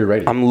you're lefty or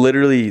righty. I'm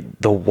literally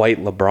the white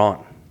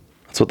LeBron.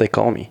 That's what they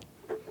call me.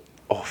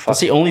 Oh fuck. That's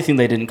the only thing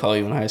they didn't call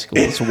you in high school.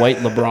 It's white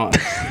LeBron.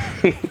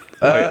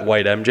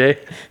 White MJ.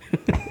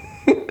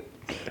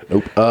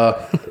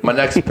 Nope. My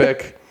next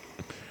pick.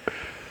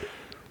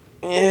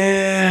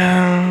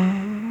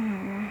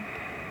 Yeah.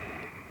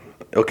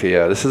 Okay,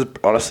 yeah. This is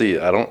honestly,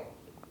 I don't.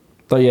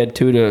 Thought you had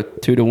two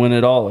to win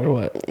it all, or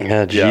what?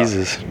 Yeah,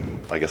 Jesus.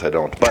 I guess I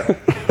don't. But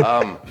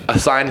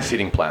assigned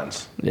seating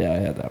plans. Yeah, I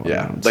had that one.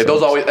 Yeah, down. like So-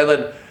 those always. And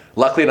then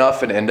Luckily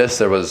enough, in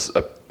Indus, it was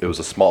a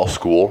small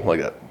school.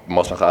 Like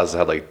most of my classes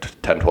had like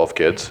 10, 12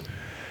 kids,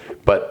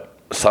 but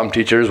some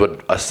teachers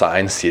would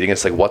assign seating.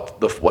 It's like,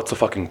 what's the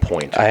fucking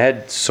point? I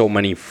had so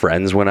many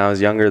friends when I was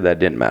younger that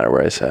didn't matter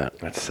where I sat.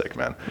 That's sick,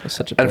 man. That's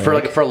such a And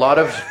for a lot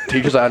of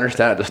teachers, I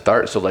understand at the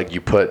start. So like you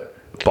put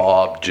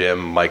Bob,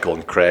 Jim, Michael,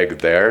 and Craig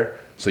there,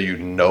 so you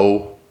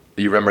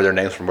remember their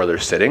names from where they're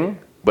sitting.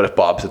 But if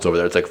Bob sits over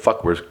there, it's like,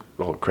 fuck, where's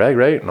Craig,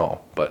 right?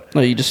 No, but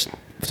No, you just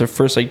for the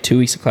first like 2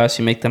 weeks of class,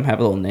 you make them have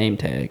a little name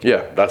tag.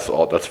 yeah,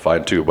 that's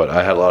fine too. But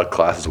I had a lot of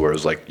classes where it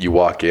was like you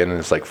walk in and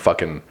it's like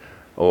fucking,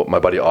 oh, my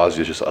buddy Ozzy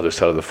is just the other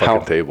side of the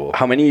fucking table.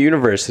 How many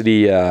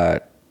university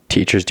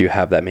teachers do you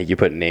have that make you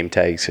put name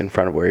tags in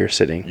front of where you're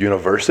sitting?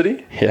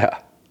 University? Yeah.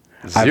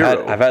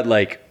 0. I've had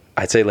like,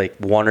 I'd say like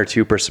 1 or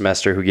 2 per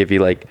semester who give you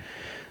like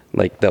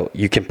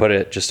you can put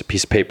it just a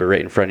piece of paper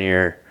right in front of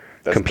your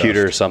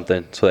computer or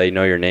something so they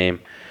know your name.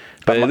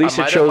 But at least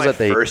it shows that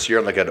they first year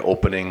in like an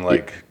opening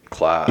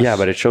class. Yeah,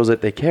 but it shows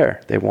that they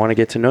care. They want to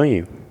get to know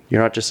you.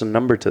 You're not just a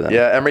number to them.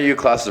 Yeah, MRU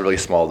classes are really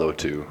small though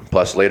too.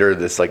 Plus later,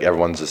 this like we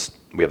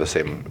have the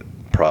same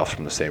profs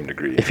from the same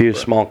degree. If you have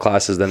small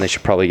classes, then they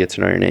should probably get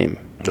to know your name.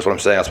 That's what I'm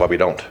saying. That's why we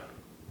don't.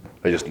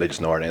 They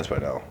just know our names by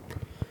now.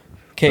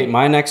 Okay,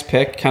 my next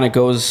pick kind of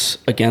goes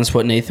against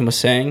what Nathan was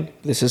saying.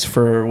 This is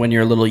for when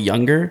you're a little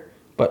younger,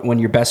 but when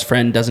your best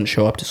friend doesn't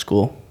show up to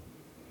school.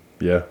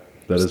 Yeah,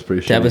 that is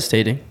pretty shitty.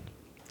 Devastating.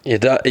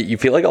 You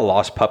feel like a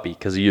lost puppy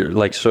because you're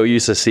like so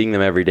used to seeing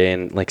them every day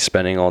and like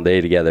spending all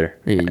day together.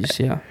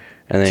 Yeah.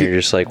 And then you're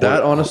just like,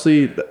 that what?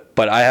 honestly.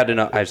 But I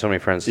have so many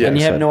friends. And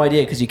you have no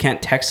idea because you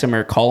can't text them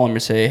or call them or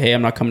say, hey,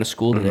 I'm not coming to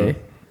school today.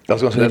 I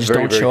was going to say They that's just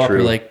very, don't very show up. true.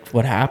 You're like,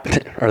 what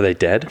happened? Are they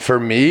dead? For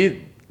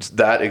me,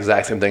 that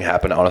exact same thing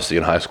happened honestly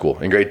in high school.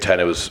 In grade 10,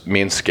 it was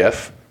me and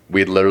Skiff.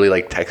 We'd literally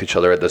like text each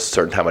other at this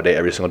certain time of day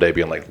every single day,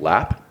 being like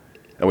lap,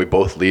 and we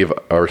both leave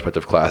our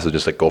respective classes,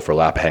 just like go for a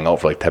lap, hang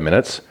out for like 10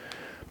 minutes.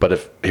 But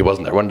if he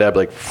wasn't there one day, I'd be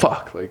like,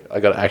 fuck, like I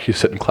gotta actually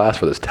sit in class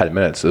for this 10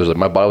 minutes. It was like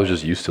my body was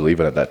just used to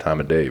leaving at that time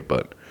of day.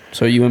 But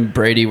So you and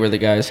Brady were the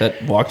guys that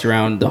walked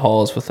around the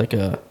halls with like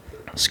a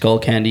skull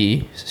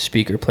candy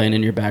speaker playing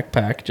in your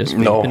backpack, just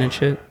vaping and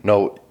shit?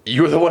 No,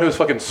 you were the one who was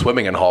fucking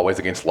swimming in hallways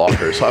against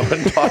lockers, so I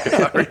wouldn't talk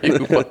about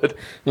you. But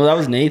No, that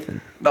was Nathan.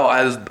 no,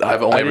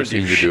 I've only ever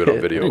seen you do it on I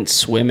video. didn't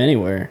swim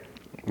anywhere.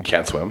 You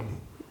can't swim.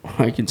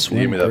 I can You swim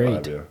give me that great.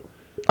 vibe, yeah.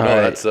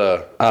 No, that's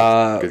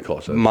good call,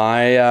 Chad.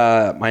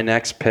 My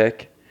next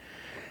pick,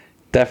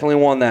 definitely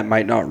one that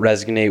might not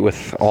resonate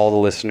with all the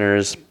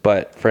listeners,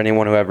 but for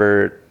anyone who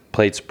ever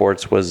played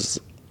sports,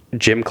 was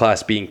gym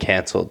class being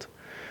canceled.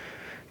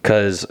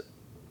 Because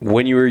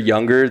when you were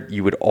younger,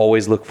 you would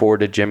always look forward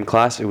to gym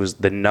class. It was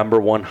the number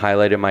one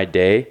highlight of my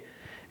day.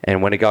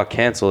 And when it got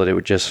canceled, it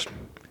would just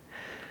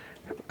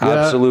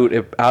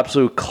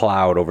absolute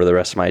cloud over the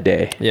rest of my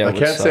day. Yeah, I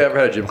can't say I ever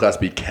had a gym class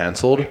be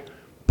canceled,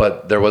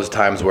 but there was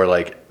times where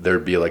like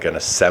there'd be like an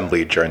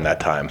assembly during that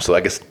time. So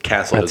I guess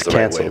canceled is the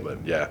right way,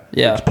 but yeah,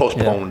 it's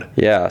postponed.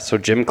 Yeah, so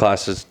gym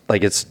class is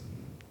like it's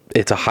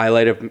a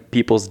highlight of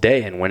people's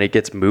day, and when it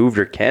gets moved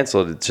or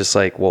canceled, it's just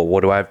like, well,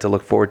 what do I have to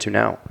look forward to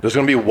now? There's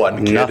gonna be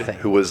one kid Nothing.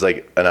 who was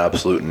like an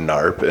absolute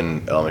narp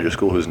in elementary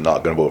school who's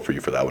not gonna vote for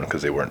you for that one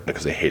because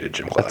they hated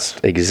gym class.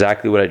 That's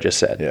exactly what I just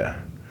said. Yeah.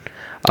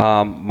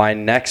 My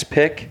next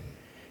pick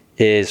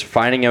is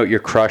finding out your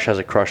crush has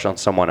a crush on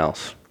someone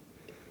else.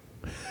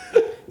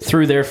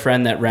 Through their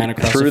friend that ran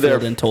across the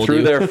field and told you.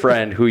 Through their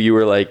friend who you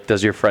were like,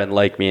 does your friend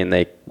like me? And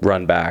they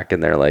run back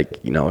and they're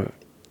like,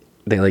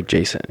 they like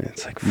Jason.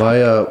 It's like, My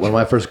one of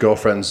my first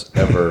girlfriends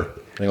ever,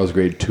 I think it was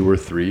grade 2 or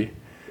 3,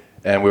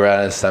 and we were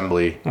at an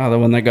assembly. Oh, the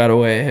one that got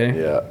away, hey?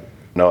 Yeah.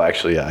 No,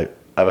 actually, I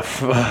have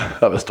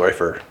a story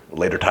for a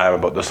later time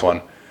about this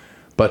one.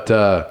 But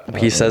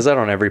he says that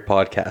on every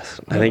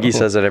podcast. I think he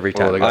says it every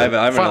time. I have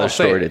another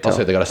story to tell. I'll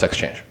say they got a sex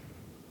change.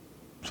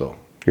 So,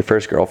 Your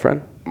first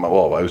girlfriend? I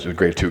was a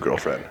grade 2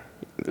 girlfriend.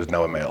 There's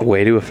now a male.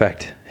 Way to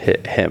affect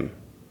him.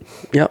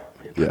 Yep.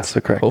 Yeah. That's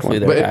the correct Hopefully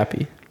one. they're But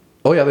happy.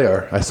 Oh yeah, they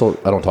are. I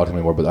don't talk to them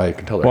anymore, but I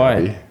can tell they're Why?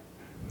 happy.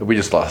 We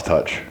just lost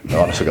touch.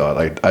 Honest to God,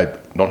 I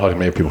don't talk to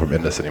many people from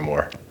Indus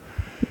anymore.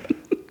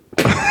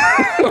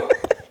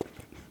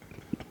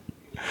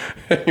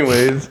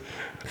 Anyways,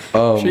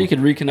 Sure, you could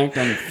reconnect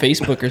on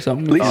Facebook or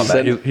something. At least oh,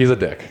 send, man, he's a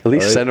dick. at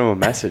least alright? send him a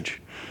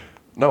message.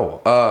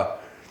 No. All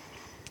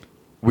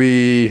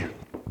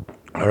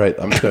right,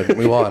 I'm just gonna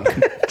move on.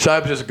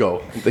 Chibs, just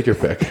go. Take your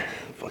pick.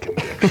 Fucking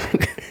dicks.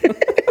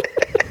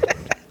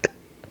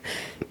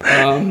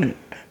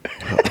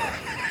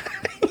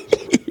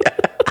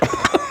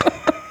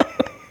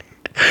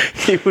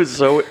 He was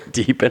so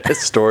deep in his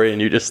story,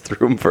 and you just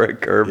threw him for a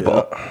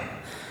curveball.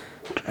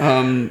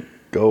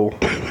 Go.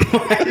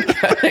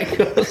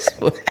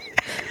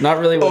 Not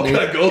really what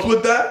Nathan... of goes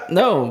with that?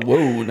 No,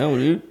 whoa, no,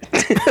 dude.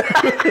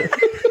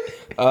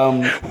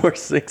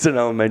 Worst things in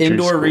elementary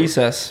Indoor school.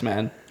 recess,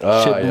 man.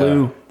 Ah, Shit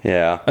blew.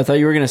 Yeah. I thought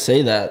you were going to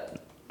say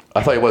that.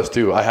 I thought it was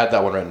too. I had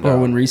that one written Or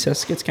down. when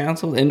recess gets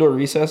canceled. Indoor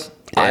recess.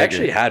 I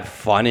actually had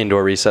fun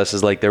indoor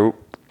recesses. Like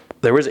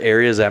There was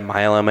areas at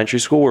my elementary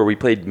school where we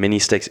played mini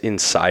sticks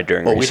inside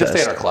during Oh, we recess. just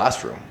stay in our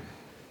classroom.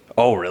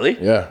 Oh, really?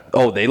 Yeah.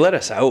 Oh, they let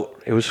us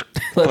out. It was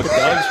Let the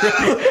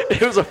dogs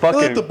it was a fucking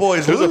Let the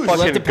boys it was a loose.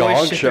 fucking let the gong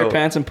boys shit show. their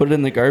pants and put it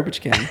in the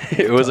garbage can.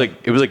 It was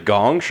a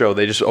gong show.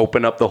 They just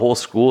opened up the whole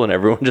school and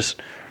everyone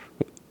just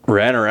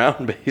ran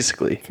around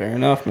basically. Fair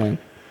enough, man.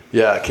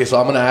 Yeah. Okay, so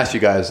I'm gonna ask you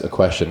guys a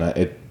question.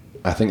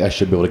 I think I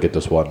should be able to get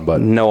this one,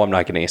 but No, I'm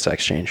not getting a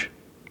sex change.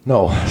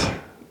 no,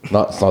 it's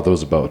not what it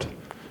was about.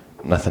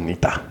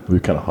 Nathanita. It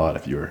would be kind of hot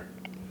if you were.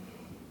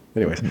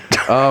 Anyways,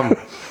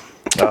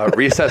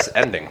 recess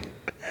ending.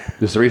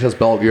 Just the recess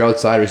bell. You're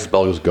outside. Recess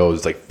bell just goes.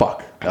 It's like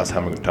fuck. Now it's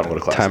time to go to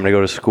class. Time to go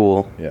to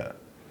school. Yeah.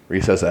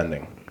 Recess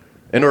ending.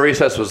 Indoor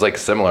recess was like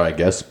similar, I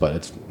guess, but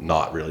it's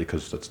not really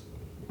because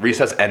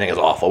recess ending is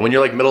awful. When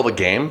you're like middle of a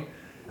game,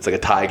 it's like a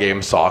tie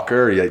game,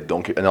 soccer. You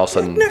don't get, and all of a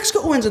sudden,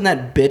 Mexico wins, and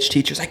that bitch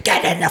teacher's like,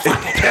 get in the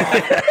fucking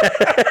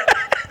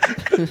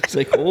door. It's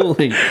like,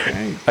 holy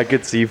Christ. I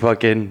could see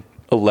fucking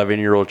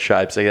 11-year-old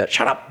Shibe say that.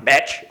 Shut up,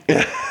 bitch.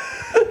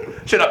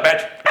 shut up,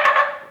 bitch.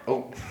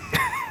 Oh.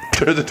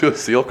 Turns into a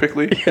seal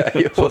quickly. Yeah,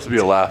 It's supposed to be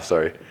a laugh.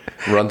 Sorry.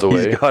 Runs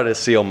away. He's got a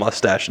seal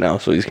mustache now,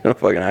 so he's gonna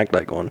fucking act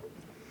like one.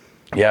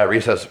 Yeah,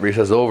 recess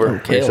over.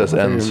 Okay, Recess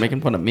ends. You're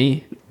making fun of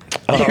me.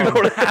 You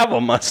don't have a I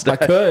mustache.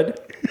 could.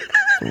 If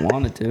I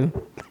wanted to.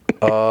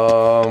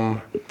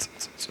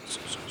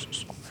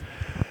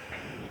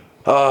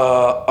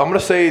 I'm gonna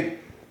say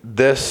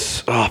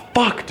this. Oh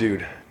fuck,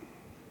 dude.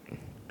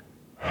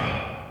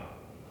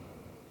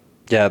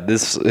 Yeah,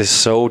 this is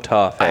so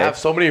tough. I eh? have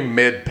so many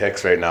mid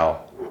picks right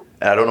now,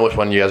 and I don't know which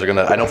one you guys are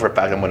gonna. I know for a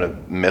fact I'm gonna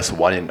miss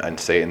one and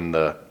say it in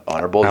the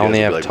honorable. I only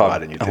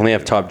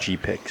have top G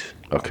picks.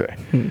 Okay.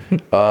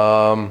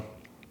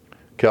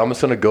 Okay, I'm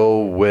just gonna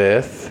go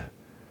with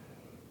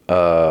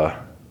bad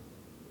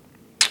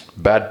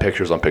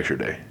pictures on picture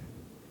day.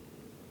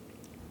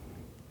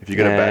 If you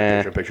get a bad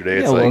picture on picture day,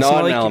 it's well, like it's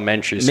not in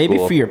elementary Maybe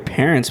school. for your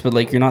parents, but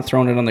like you're not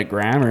throwing it on the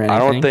gram or anything. I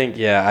don't think.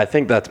 Yeah, I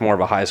think that's more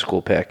of a high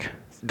school pick.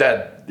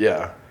 that.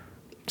 Yeah.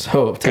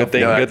 So Good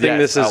thing. Yeah, Good thing.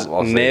 yes, This is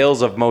I'll say.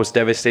 nails of most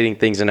devastating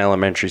things in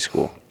elementary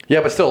school. Yeah,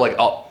 but still, like,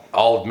 I'll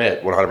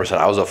admit 100%,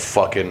 I was a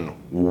fucking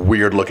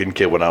weird looking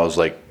kid when I was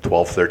like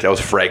 12, 13. I was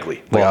fraggly.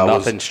 Like, Well, I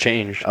nothing's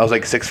changed. I was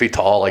like 6 feet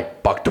tall,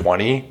 like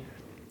 $120,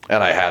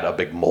 and I had a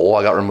big mole.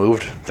 I got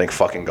removed. Thank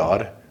fucking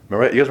God.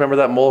 Remember? You guys remember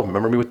that mole?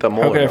 Remember me with that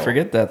mole? How could or I no?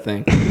 forget that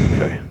thing?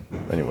 Okay.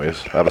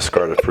 Anyways, I have a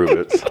scar to prove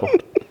it. So.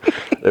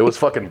 It was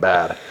fucking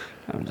bad.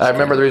 I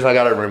remember the reason I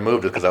got it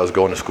removed is because I was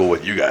going to school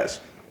with you guys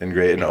in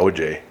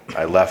OJ.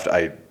 I left. I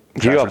You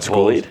transferred got schools.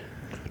 bullied?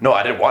 No,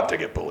 I didn't want to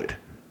get bullied.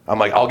 I'm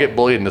like, I'll get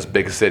bullied in this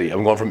big city.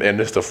 I'm going from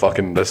Indus to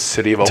fucking the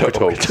city of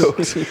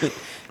Okotoks.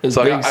 It's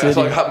So big I city.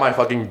 got my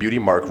fucking beauty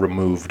mark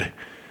removed.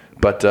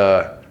 But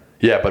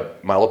yeah,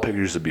 but my little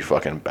pictures would be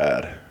fucking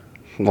bad.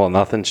 Well,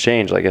 nothing's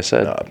changed. Like I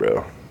said. Nah,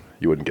 bro,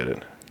 you wouldn't get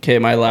it. Okay,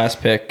 my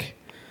last pick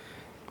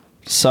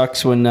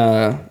sucks when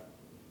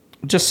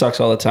just sucks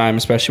all the time,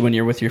 especially when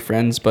you're with your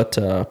friends. But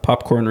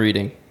popcorn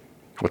reading.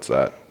 What's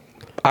that?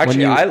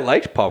 Actually, you- I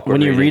liked popcorn.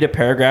 When you reading. read a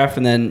paragraph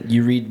and then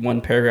you read one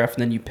paragraph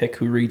and then you pick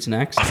who reads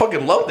next. I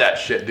fucking love that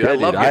shit, dude. Yeah, I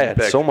love dude, I getting had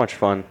picked. so much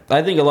fun,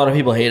 I think a lot of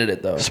people hated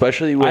it though.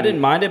 especially when I didn't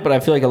mind it, but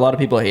I feel like a lot of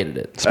people hated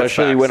it.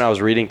 especially facts. when I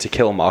was reading To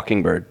Kill a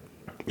Mockingbird.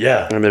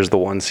 Yeah. And there's the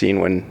one scene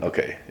when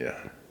Okay. Yeah.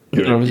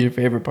 What was your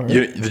favorite part?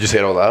 Did you say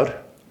it out loud?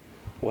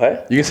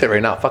 what? You can say it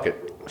right now. Fuck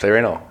it. Say it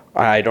right now.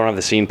 I don't have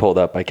the scene pulled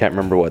up. I can't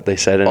remember what they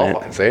said in Oh, it.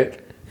 fucking say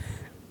it.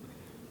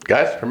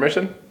 Guys,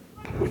 permission?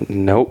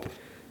 Nope.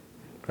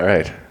 All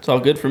right. It's all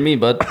good for me,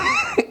 bud.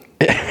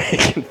 You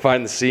can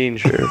find the scene,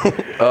 sure.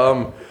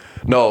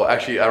 No,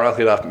 actually,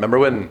 ironically enough, remember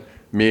when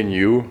me and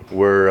you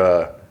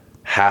were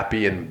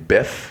Happy and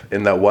Biff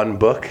in that one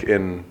book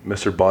in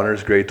Mr.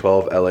 Bonner's grade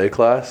 12 LA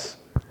class?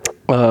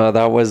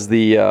 That was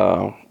the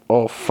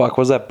oh fuck, what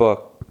was that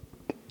book?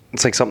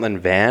 It's like something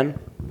Van.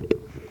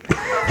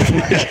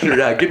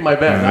 Yeah, get in my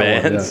van.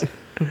 that one, Vans.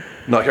 yeah.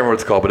 No, I can't remember what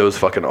it's called, but it was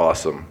fucking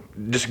awesome.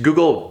 Just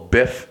Google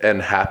Biff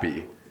and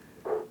Happy.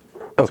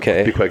 Be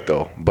Okay. quick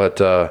though. But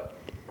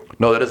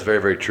no, that is very,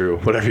 very true.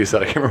 Whatever you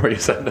said, I can't remember what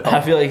you said. Now.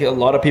 I feel like a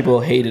lot of people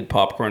hated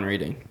popcorn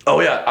reading. Oh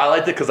yeah, I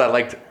liked it because I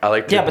liked. To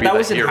Yeah, but be that the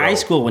was in hero. high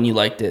school when you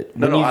liked it.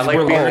 No, When no, you I like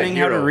were being the learning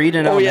how to hero. read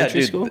in Oh yeah,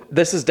 elementary dude. school.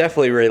 This is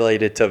definitely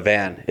related to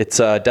Van. It's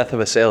Death of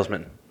a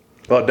Salesman.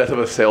 Oh, Death of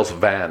a Sales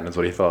Van is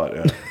what he thought.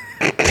 Yeah.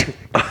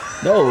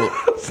 No,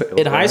 Sales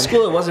in high van.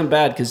 school it wasn't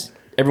bad because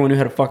everyone knew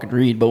how to fucking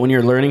read. But when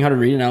you're learning how to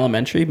read in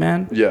elementary,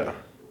 man, Yeah.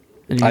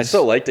 and you I just-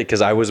 still liked it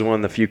because I was one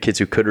of the few kids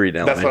who could read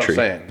in That's what I'm elementary.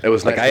 saying. It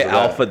was Like nice I because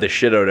of that. alphaed the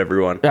shit out of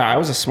everyone. yeah, I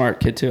was a smart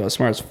kid too. I was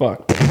smart as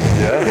fuck.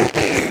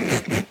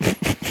 Yeah.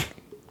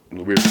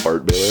 Weird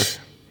fart, Baylor.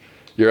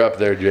 You're up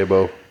there,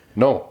 J-Bo.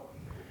 No.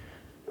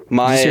 Is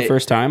My this your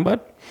first time, bud?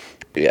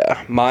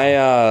 yeah,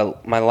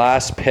 my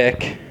last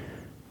pick.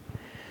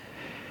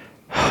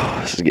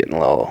 This is getting a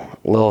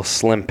little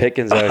slim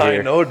pickings out here.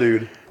 I know,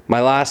 dude.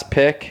 My last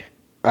pick,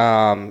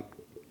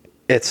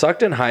 it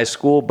sucked in high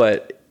school,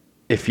 but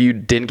if you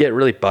didn't get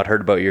really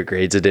butthurt about your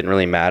grades, it didn't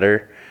really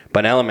matter.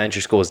 But in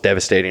elementary school, it's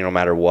devastating no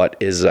matter what,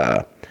 is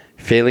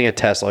Failing a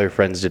test all your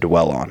friends did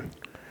well on.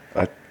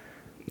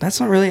 That's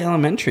not really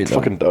elementary, though.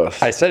 Fucking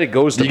does. I said it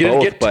goes to You didn't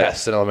both, get but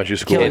tests in elementary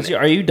school. Kale,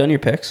 are you done your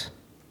picks?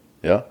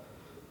 Yeah.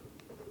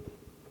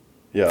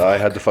 Yeah, I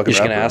had the fucking. you're just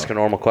gonna wrapper ask a on.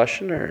 normal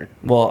question, or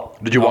Well,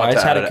 Did you no, I want to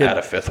just had add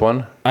a fifth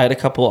one? I had a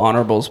couple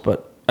honorables,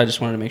 but I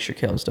just wanted to make sure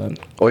Kale's done.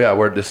 Oh yeah,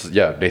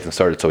 Nathan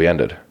started, so he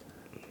ended.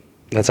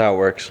 that's how it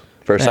works.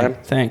 First time.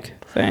 Thank.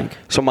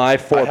 So my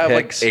 4 I have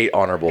picks. like 8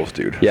 honorables,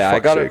 dude. Yeah,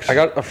 Fuck's sakes. I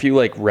got a few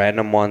like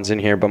random ones in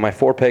here, but my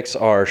 4 picks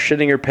are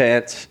shitting your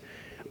pants,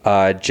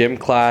 gym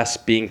class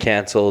being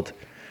canceled,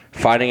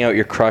 finding out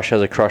your crush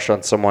has a crush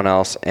on someone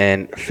else,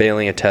 and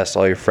failing a test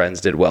all your friends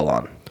did well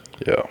on.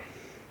 Yeah.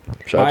 My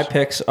Shots?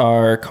 picks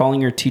are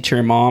calling your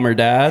teacher mom or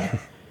dad,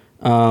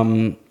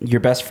 your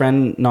best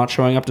friend not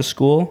showing up to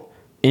school,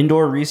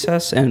 indoor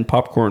recess, and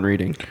popcorn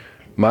reading.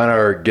 Mine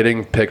are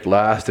getting picked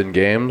last in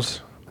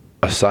games,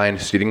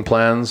 assigned seating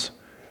plans,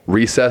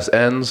 recess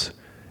ends,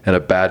 and a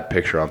bad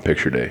picture on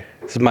picture day.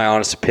 This is my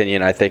honest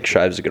opinion. I think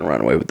Shives is going to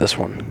run away with this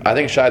one. I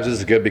think Shives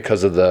is good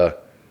because of the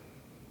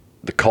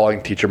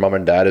calling teacher mom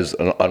and dad is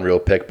an unreal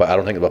pick, but I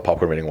don't think the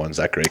popcorn reading one's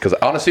that great. Because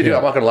honestly, dude,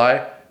 I'm not going to lie,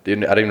 I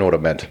didn't even know what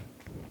it meant.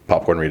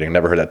 Popcorn reading.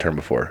 Never heard that term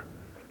before.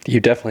 You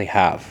definitely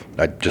have.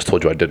 I just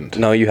told you I didn't.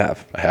 No, you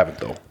have. I haven't,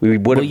 though. We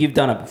would Well, have. you've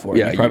done it before.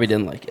 Yeah, You probably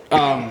didn't like it.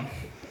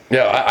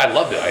 Yeah, I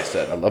loved it, I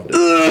said. I loved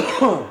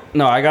it.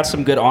 No, I got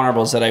some good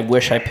honorables that I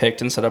wish I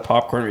picked instead of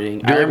popcorn reading.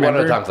 Do it one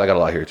at a time, because I got a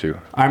lot here, too.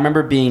 I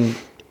remember being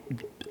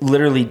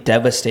literally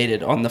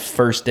devastated on the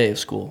first day of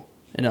school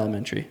in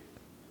elementary.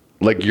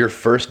 Like your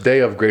first day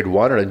of grade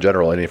 1 or in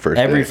general, any first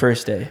day? Every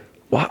first day.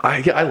 Well,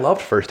 I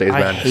loved first days, I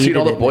man. Seeing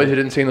all the hated it, boys man. you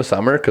didn't see in the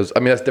summer, because, I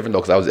mean, that's different, though,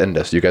 because I was in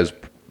this. You guys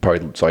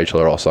probably saw each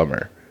other all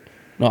summer.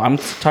 No, I'm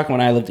talking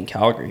when I lived in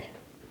Calgary.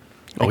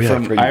 Oh, yeah,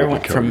 I forgot you I lived in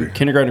went from Calgary.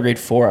 kindergarten to grade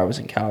 4. I was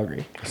in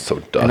Calgary, So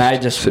dust. and I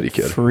just city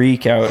kid.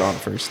 freak out on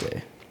first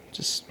day.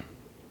 Just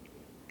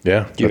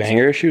Yeah. Do you have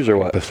anger issues or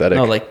what? Pathetic.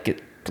 no,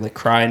 like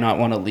cry, not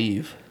want to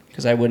leave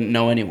because I wouldn't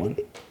know anyone.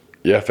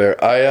 Yeah,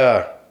 fair.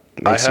 I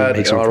Make some had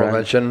an honorable friends.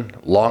 mention,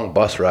 long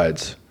bus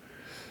rides.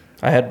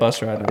 I had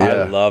bus ride. Yeah.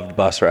 I loved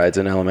bus rides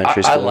in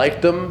elementary I school.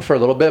 liked them for a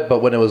little bit, but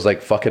when it was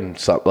like fucking,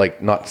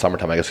 like not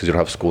summertime, I guess because you don't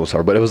have school in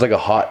summer, but it was like a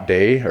hot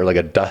day or like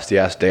a dusty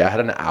ass day. I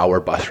had an hour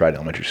bus ride in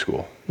elementary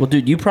school. Well,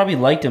 dude, you probably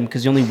liked them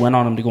because you only went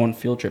on them to go on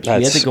field trips. We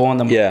had That's- to go on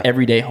them yeah.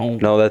 every day home.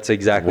 No, that's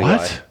exactly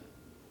What?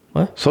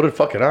 What? So did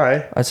fucking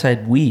I. I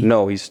said we. why.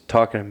 No, he's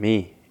talking to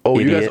me. Oh,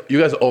 idiot. you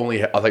guys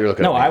only. I thought you were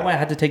looking No, at me. I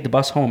had to take the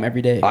bus home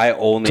every day. I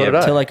only So did I.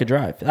 Until I could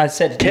drive. I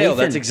said Kale, Nathan,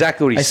 that's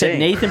exactly what he's I said saying.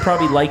 Nathan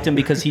probably liked him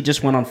because he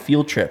just went on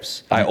field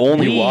trips. I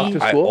only We- walked.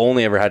 to I school?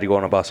 only ever had to go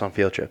on a bus on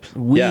field trips.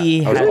 We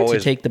I was had to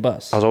always- take the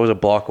bus. I was always a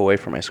block away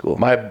from my school.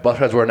 My bus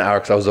rides were an hour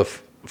because I was the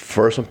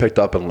first one picked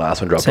up and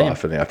last one dropped Same.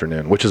 off in the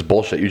afternoon, which is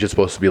bullshit. You're just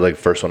supposed to be like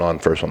first one on,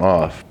 first one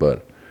off,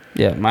 but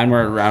Yeah, mine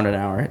were around an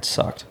hour. It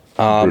sucked.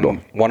 brutal.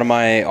 One of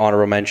my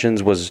honorable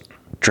mentions was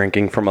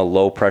drinking from a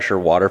low pressure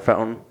water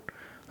fountain.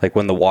 Like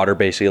when the water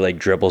basically like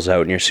dribbles out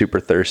and you're super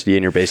thirsty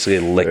and you're basically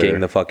licking Fair.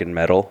 the fucking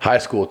metal. High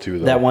school too,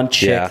 though. That one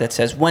chick Yeah. that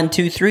says 1,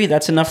 2, 3.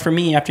 That's enough for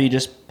me. After you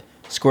just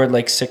scored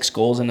like 6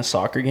 goals in a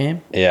soccer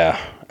game. Yeah.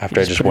 After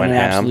I just put in went an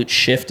ham. absolute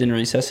shift in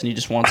recess, and you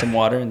just want some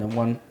water, and then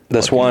one.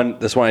 This one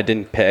I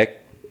didn't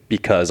pick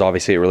because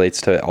obviously it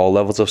relates to all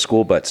levels of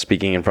school, but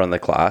speaking in front of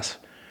the class.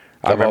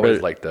 I've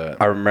always liked that.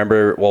 I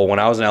remember, well, when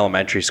I was in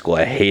elementary school,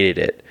 I hated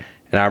it.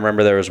 And I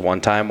remember there was one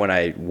time when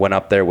I went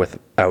up there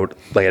without,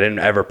 like, I didn't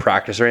ever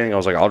practice or anything. I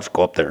was like, I'll just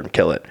go up there and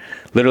kill it.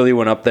 Literally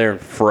went up there and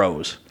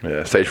froze.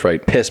 Yeah, stage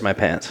fright. Pissed my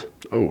pants.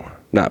 Oh.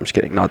 No, I'm just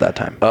kidding. Not that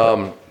time.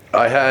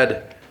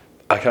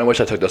 I kind of wish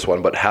I took this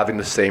one, but having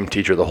the same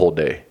teacher the whole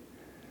day.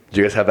 Did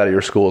you guys have that at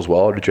your school as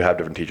well, or did you have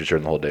different teachers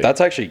during the whole day? That's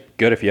actually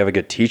good if you have a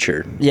good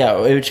teacher. Yeah,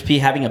 it would just be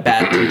having a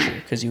bad teacher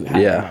because you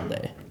had Yeah. them all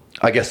day.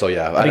 I guess so,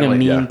 yeah. I Having a didn't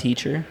mean really- yeah.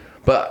 teacher.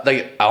 But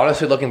like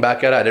honestly, looking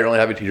back at it, I didn't really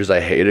have any teachers I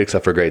hated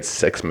except for grade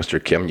 6,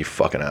 Mr. Kim, you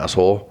fucking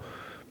asshole.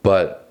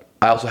 But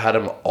I also had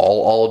him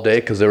all day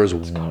because there was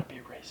no,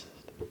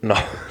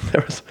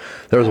 there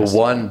was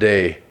one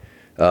day,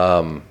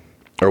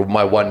 or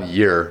my 1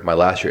 year, my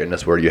last year in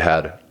this, where you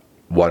had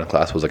one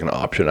class was like an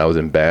option. I was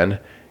in band.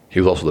 He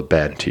was also the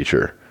band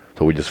teacher,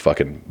 so we just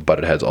fucking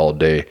butted heads all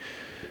day.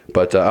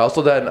 But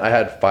I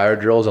had fire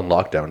drills and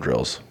lockdown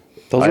drills.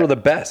 Those were the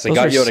best. They Those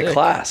got are you out of sick.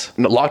 class.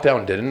 No,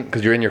 lockdown didn't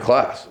because you're in your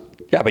class.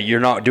 Yeah, but you're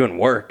not doing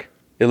work.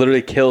 It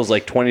literally kills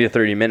like 20 to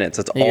 30 minutes.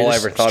 That's You're all I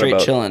just ever thought straight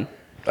about. chilling.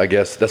 I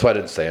guess that's why I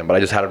didn't say them, but I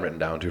just had them written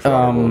down too for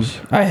honorables.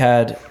 I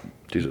had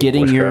Jesus,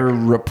 getting voice your crack.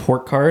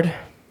 report card.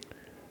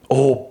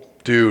 Oh,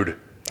 dude,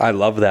 I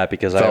love that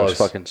because I was Fellas.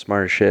 fucking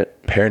smart as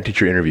shit.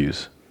 parent-teacher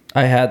interviews.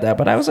 I had that,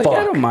 but I was like, I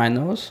Fuck. don't mind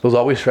those. Those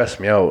always stressed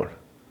me out.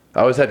 I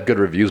always had good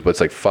reviews, but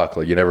it's like fuck,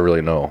 like you never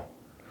really know.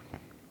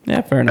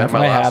 Yeah, fair enough.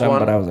 my I last had them, one-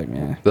 but I was like,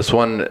 yeah. This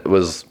one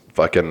was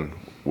fucking.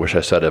 Wish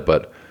I said it,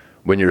 but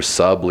when your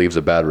sub leaves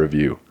a bad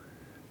review,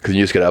 because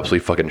you just get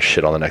absolutely fucking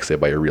shit on the next day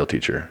by your real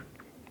teacher.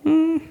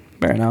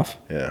 Fair enough.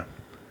 Yeah,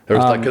 there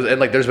was like, cause, and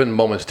like, there's been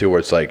moments too where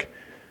it's like,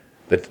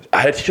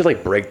 I had to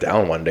like break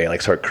down one day and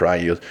like start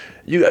crying. He goes,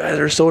 "You guys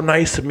are so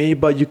nice to me,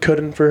 but you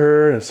couldn't for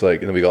her." And it's like,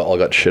 and then we all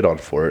got shit on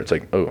for it. It's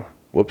like, oh,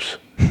 whoops.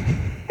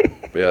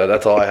 Yeah,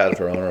 that's all I had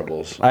for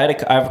honorables. I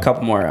have a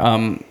couple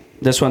more.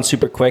 This one's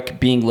super quick.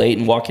 Being late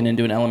and walking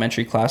into an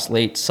elementary class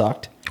late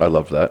sucked. I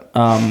love that.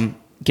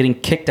 Getting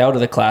kicked out of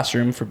the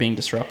classroom for being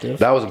disruptive.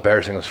 That was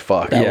embarrassing as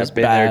fuck. That Yeah, was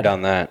been bad. there,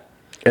 done that.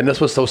 And this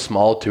was so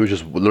small too,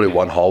 just literally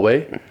one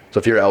hallway. So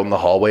if you're out in the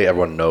hallway,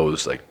 everyone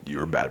knows like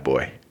you're a bad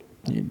boy.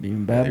 You're being a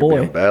bad You're boy.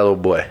 being a bad little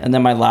boy. And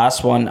then my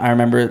last one, I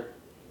remember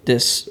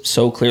this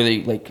so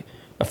clearly. Like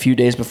a few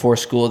days before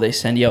school, they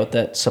send you out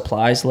that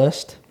supplies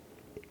list,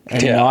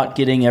 and Yeah. not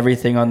getting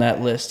everything on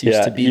that list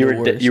used to be you the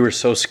were worst. you were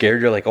so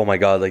scared. You're like, oh my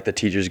god, like the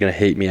teacher's gonna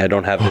hate me. I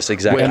don't have this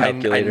exact Wait, I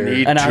calculator.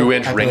 need And I-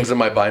 2-inch I'd be rings like- in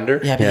my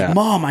binder. Yeah, I'd be Yeah. like,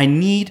 Mom, I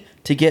need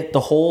to get the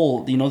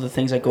whole, the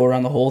things that go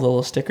around the hole, the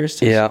little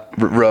stickers. Yeah.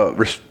 What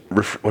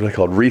are they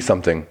called?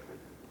 Something.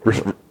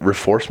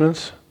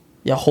 Reinforcements?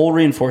 Yeah, hole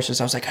reinforcers.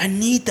 I was like, I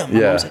need them. My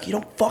Yeah. mom's like, you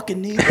don't fucking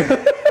need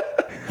them.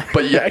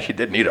 But you actually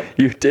did need them.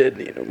 You did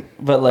need them.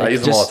 But like, I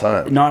use them all the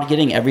time. not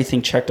getting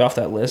everything checked off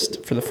that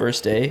list for the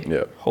first day.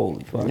 Yeah.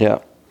 Holy fuck. Yeah.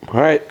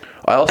 All right.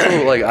 I also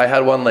I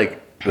had one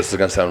this is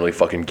gonna sound really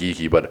fucking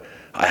geeky, but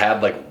I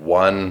had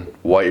one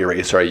white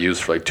eraser I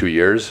used for 2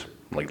 years.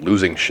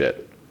 Losing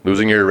shit,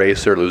 losing your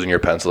eraser, losing your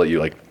pencil that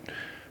you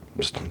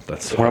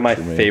that's One of my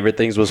for me. favorite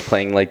things was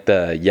playing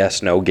the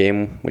yes/no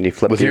game when you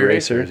flip with the your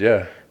eraser. erasers.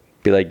 Yeah,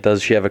 Be like,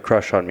 does she have a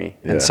crush on me?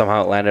 Yeah. And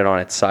somehow it landed on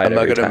its side. I'm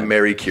not every gonna time.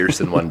 marry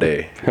Kirsten one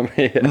day.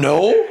 Yeah.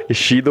 No, Is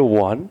she the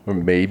one? or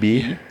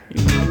maybe.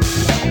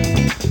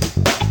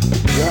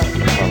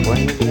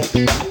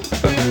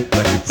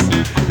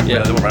 Yeah,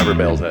 I don't remember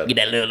Bale's head. Eat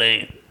that little.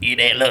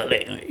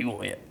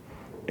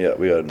 Yeah,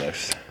 we got it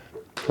next.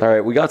 All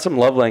right, we got some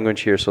love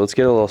language here, so let's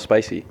get a little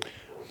spicy.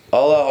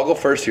 I'll go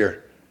first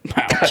here.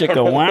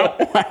 Chicka wow.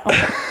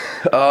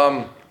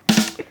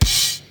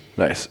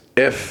 Nice.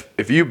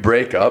 If you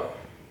break up,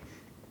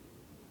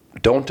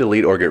 don't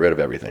delete or get rid of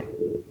everything.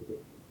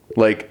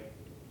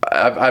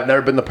 I've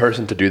never been the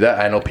person to do that.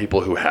 I know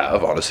people who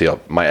have. Honestly,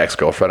 my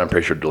ex-girlfriend, I'm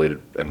pretty sure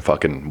deleted and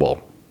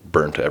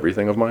burned to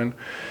everything of mine.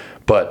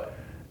 But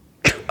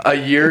a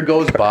year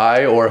goes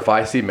by, or if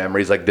I see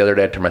memories, the other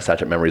day I turned my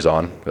Snapchat memories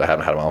on. I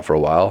haven't had them on for a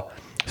while.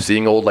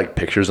 Seeing old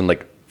pictures and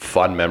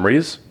fun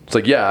memories.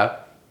 It's yeah,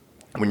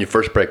 when you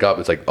first break up,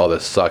 it's oh,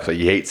 this sucks.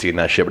 You hate seeing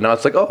that shit. But now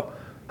it's oh,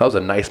 that was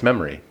a nice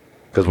memory.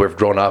 Because we've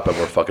grown up and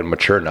we're fucking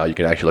mature now. You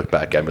can actually look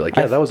back at and be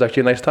yeah, that was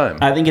actually a nice time.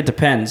 I think it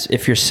depends.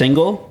 If you're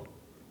single,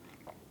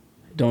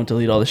 don't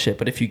delete all the shit.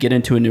 But if you get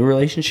into a new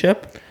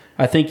relationship,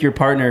 I think your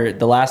partner,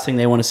 the last thing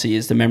they want to see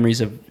is the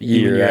memories of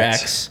you and your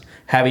ex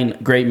having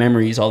great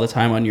memories all the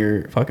time on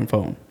your fucking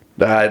phone.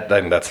 I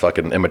think that's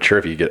fucking immature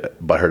if you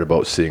get butthurt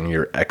about seeing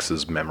your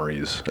ex's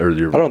memories or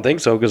your. I don't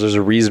think so, because there's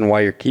a reason why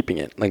you're keeping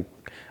it.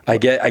 I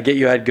get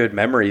you had good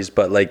memories,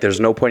 but there's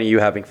no point in you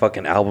having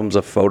fucking albums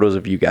of photos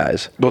of you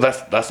guys. Well,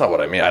 that's not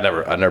what I mean.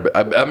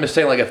 I'm just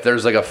saying if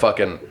there's a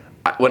fucking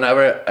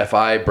if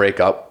I break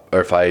up or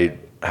if I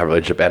have a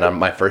relationship and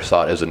my first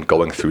thought isn't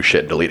going through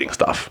shit and deleting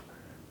stuff.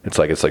 It's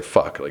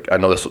fuck. I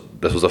know this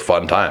was a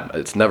fun time.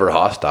 It's never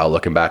hostile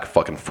looking back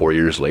fucking 4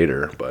 years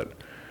later, but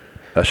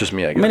that's just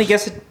me. I guess. I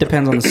guess it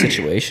depends on the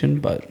situation,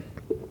 but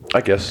I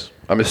guess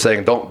I'm just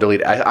saying don't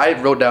delete. I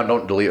wrote down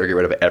don't delete or get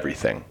rid of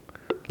everything.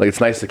 It's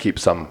nice to keep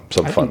some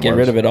I fun. can get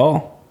rid of it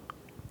all.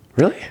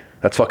 Really?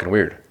 That's fucking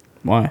weird.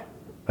 Why?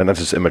 And that's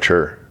just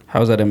immature.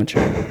 How is that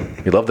immature?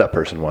 You loved that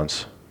person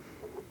once.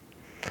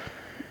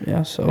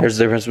 Yeah, so There's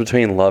a difference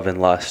between love and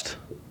lust.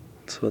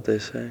 That's what they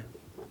say.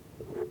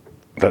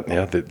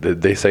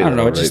 They say I don't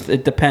that. know. Right?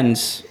 It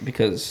depends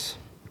because,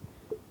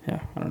 I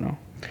don't know.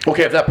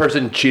 Okay, if that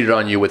person cheated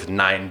on you with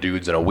 9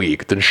 dudes in a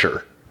week, then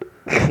sure.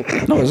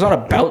 No, it's not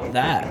about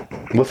that.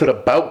 What's it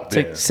about? It's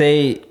like,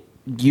 say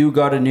you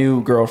got a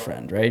new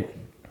girlfriend, right?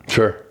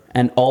 Sure.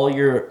 And all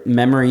your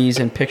memories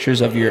and pictures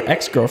of your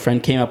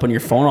ex-girlfriend came up on your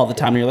phone all the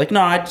time, and you're like,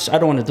 no, I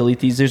don't want to delete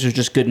these. These are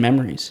just good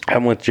memories.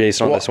 I'm with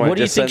Jason on this one. what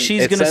do you think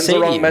she's gonna sends say the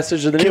to wrong you?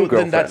 message to the Okay, new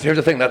then girlfriend. here's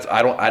the thing.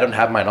 I don't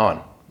have mine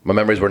on. My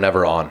memories were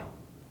never on.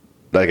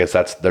 I guess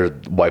there's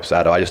wipes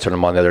that out. I just turned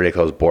them on the other day because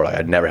I was bored.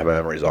 I'd never had my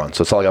memories on,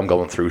 so it's not like I'm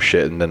going through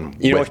shit and then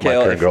You know with what, my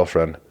Kale, current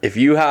girlfriend. If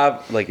you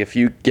have if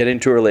you get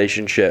into a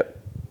relationship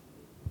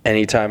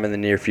anytime in the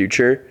near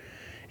future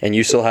and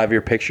you still have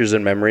your pictures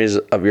and memories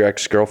of your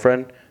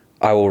ex-girlfriend,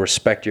 I will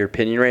respect your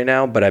opinion right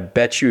now, but I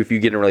bet you if you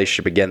get in a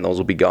relationship again, those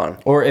will be gone.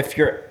 Or if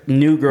your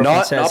new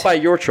girlfriend says, Not by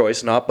your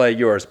choice, not by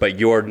yours, but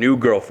your new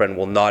girlfriend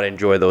will not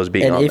enjoy those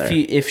being and on there.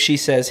 if she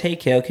says, hey,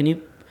 Kale, can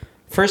you,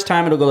 first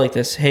time it'll go like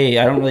this, hey,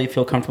 I don't really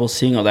feel comfortable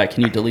seeing all that.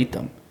 Can you delete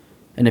them?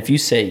 And if you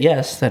say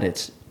yes, then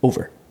it's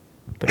over.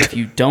 But if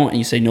you don't and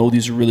you say, no,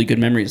 these are really good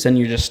memories, then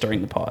you're just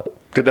stirring the pot.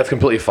 Good, that's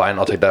completely fine.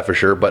 I'll take that for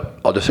sure. But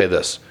I'll just say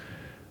this: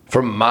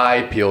 from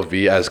my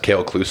POV as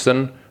Kale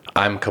Clouston,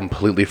 I'm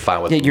completely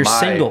fine with. Yeah, you're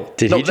single.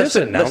 Did he just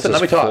announce let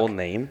his me talk. full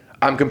name?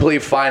 I'm completely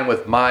fine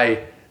with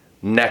my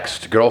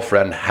next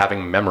girlfriend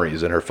having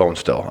memories in her phone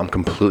still. I'm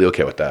completely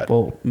okay with that.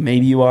 Well,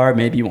 maybe you are,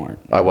 maybe you aren't.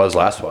 I was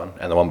last one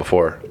and the one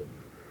before.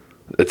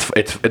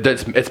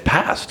 It's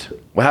past.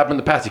 What happened in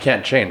the past? You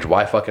can't change.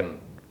 Why fucking?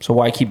 So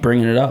why keep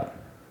bringing it up?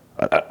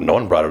 No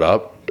one brought it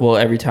up. Well,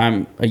 every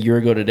time a year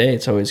ago today,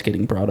 it's always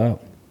getting brought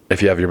up.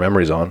 If you have your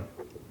memories on,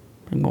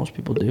 I think most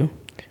people do.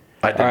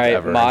 I didn't All right,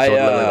 ever. So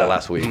literally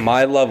last week.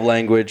 My love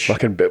language.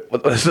 Fucking bit.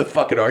 This is a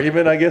fucking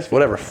argument, I guess.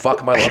 Whatever.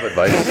 Fuck my love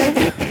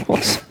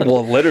advice.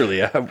 Well,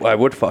 literally, I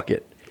would fuck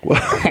it.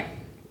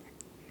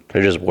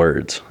 They're just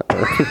words.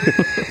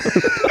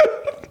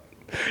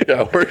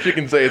 Yeah, words you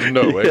can say is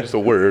no, right? Just a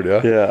word.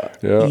 Yeah.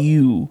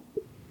 You.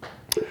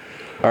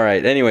 All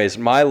right. Anyways,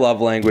 my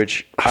love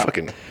language.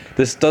 Fucking.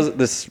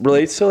 This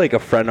relates to like a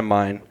friend of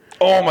mine.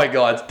 Oh my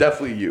god, it's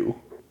definitely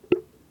you.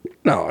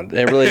 No, it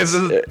relates.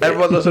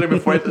 Everyone listening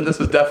before this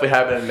is definitely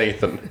happening to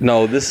Nathan.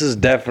 No, this is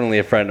definitely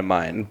a friend of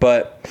mine.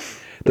 But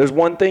there's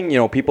one thing,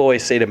 people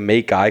always say to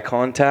make eye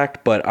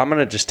contact, but I'm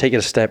gonna just take it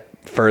a step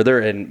further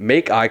and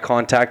make eye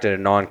contact in a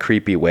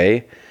non-creepy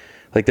way.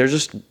 Like there's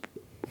just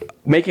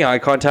making eye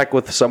contact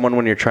with someone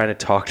when you're trying to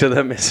talk to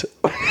them is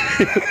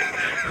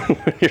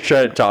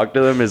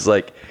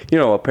like,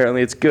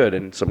 apparently it's good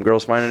and some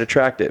girls find it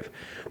attractive.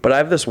 But I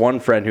have this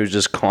one friend who's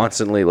just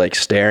constantly like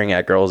staring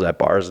at girls at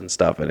bars and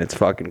stuff, and it's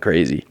fucking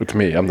crazy. It's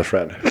me. I'm the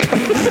friend.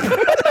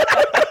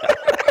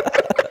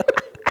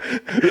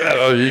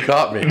 You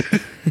caught me.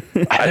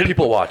 I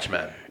people watch,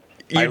 man.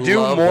 You do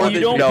more than You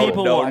don't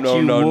people watch.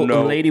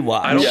 You lady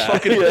watch. I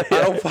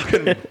don't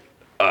fucking.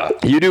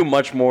 You do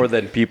much more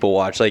than people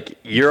watch. Like,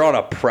 you're on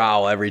a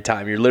prowl every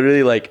time. You're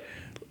literally like,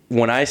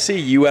 when I see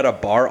you at a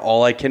bar,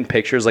 all I can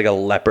picture is like a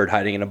leopard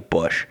hiding in a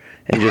bush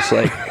and just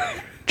like,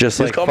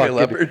 call me a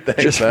leopard.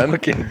 Thanks, man.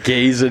 Fucking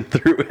gazing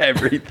through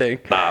everything.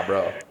 Nah,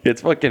 bro.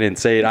 It's fucking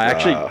insane. I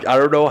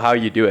don't know how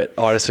you do it.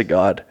 Honest to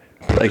God.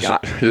 Like,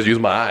 just use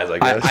my eyes, I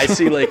guess. I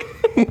see like,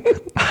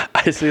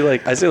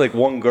 I see like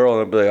one girl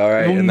and I'll be like, all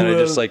right, and then I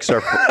just like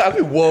start. I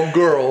see one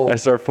girl. I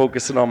start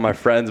focusing on my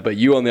friends, but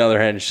you on the other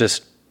hand, it's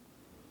just.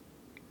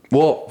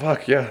 Well,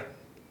 fuck yeah.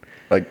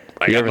 Like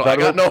I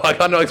got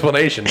no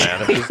explanation,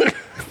 man.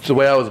 It's the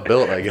way I was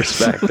built, I guess.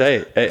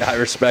 Hey, I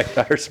respect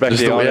the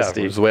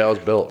honesty. It's the way I was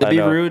built. It'd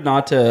be rude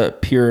not to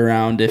peer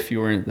around if you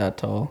weren't that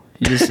tall.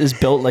 He just is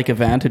built like a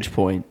vantage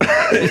point.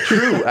 It's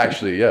true,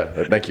 actually.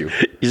 Yeah. Thank you.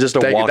 He's just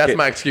a walk. That's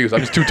my excuse. I'm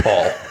just too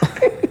tall.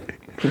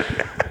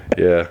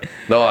 Yeah.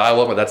 No, I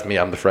love it. That's me.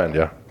 I'm the friend.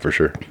 Yeah, for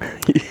sure.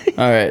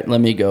 All right,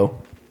 let me go.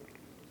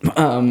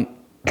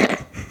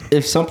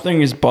 If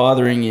something is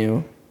bothering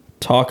you,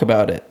 talk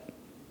about it.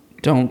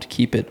 Don't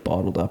keep it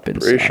bottled up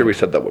inside. Pretty sure we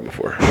said that one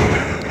before.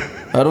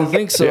 I don't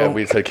think so. Yeah,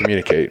 we said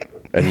communicate.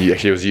 And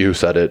actually, it was you who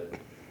said it.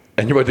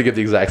 And you're about to give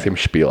the exact same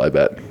spiel, I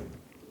bet.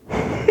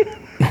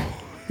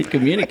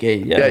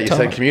 Communicate, yeah. Yeah, you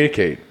said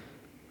communicate.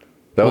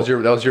 That was your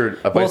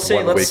advice. Well,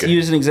 say, let's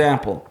use an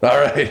example. All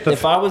right.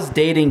 If I was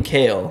dating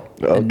Kale,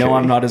 and no,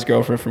 I'm not his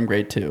girlfriend from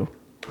grade 2.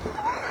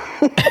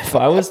 If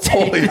I was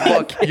dating... Holy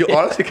fuck. You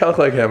honestly kind of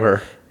look like him,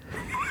 or...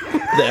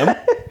 Them?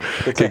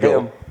 It's a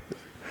him.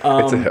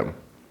 It's a him.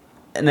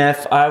 And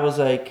if I was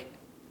like...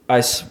 I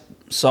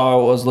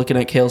was looking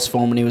at Kale's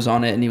phone when he was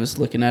on it, and he was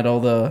looking at all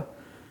the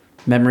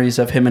memories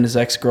of him and his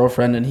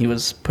ex-girlfriend, and he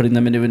was putting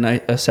them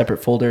into a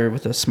separate folder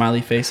with a smiley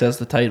face as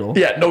the title.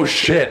 Yeah, no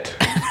shit.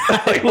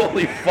 Like,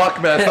 holy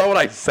fuck, man. That's not what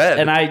I said.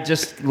 And I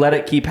just let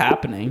it keep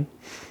happening.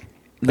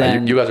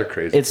 Then you guys are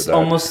crazy. It's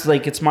almost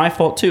like it's my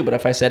fault too. But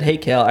if I said, "Hey,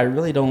 Kale, I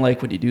really don't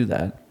like when you do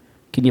that.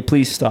 Can you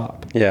please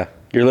stop?" Yeah,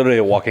 you're literally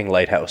a walking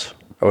lighthouse.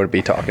 I would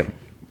be talking.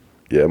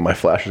 Yeah, my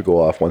flashes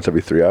go off once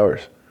every 3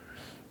 hours.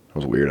 That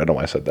was weird. I don't know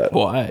why I said that.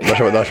 Why? Not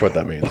sure what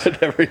that means.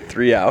 But every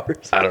 3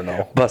 hours? I don't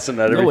know. Busting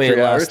out every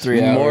 3 hours?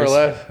 3 hours. More or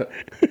less.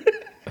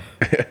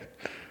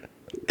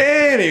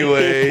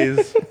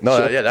 Anyways.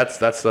 No, yeah, that's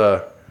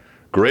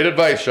great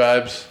advice,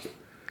 Shibes.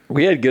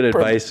 We had good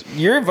advice.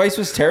 Your advice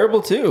was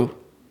terrible too.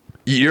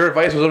 Your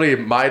advice was literally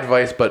my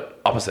advice,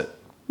 but opposite.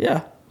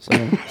 Yeah. So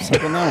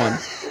suck on that one.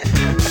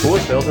 What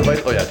was Phil's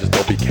advice? Oh yeah, just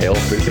don't be Kale,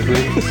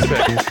 basically.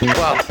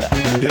 Wow.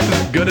 This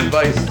is good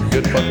advice.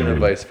 Good fucking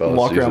advice, fellas.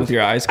 Walk around with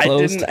your eyes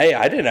closed.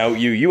 I didn't out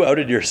you. You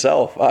outed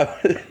yourself.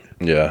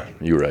 Yeah,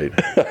 you're right.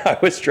 I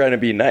was trying to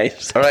be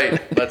nice. All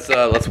right,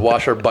 let's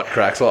wash our butt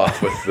cracks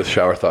off with the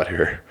shower thought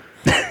here.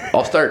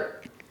 I'll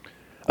start.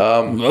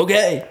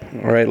 Okay.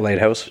 All right,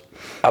 Lighthouse.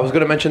 I was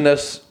gonna mention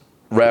this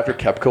right after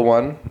Kepka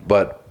one,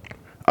 but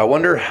I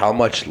wonder how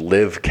much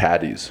live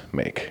caddies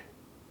make.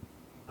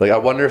 Like, I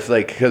wonder if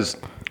because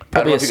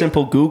probably a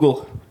simple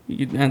Google,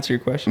 you could answer your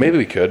question. Maybe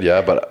we could,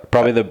 yeah, but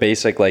probably the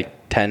basic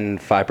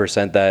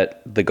 5%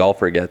 that the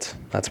golfer gets.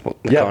 That's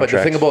what. The but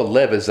the thing about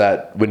live is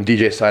that when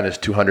DJ signed his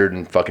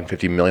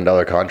 $250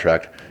 million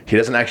contract, he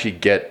doesn't actually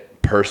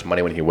get purse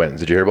money when he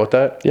wins. Did you hear about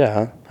that?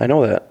 Yeah, I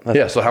know that.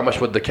 Yeah, so how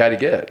much would the caddy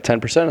get?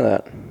 10% of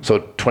that. So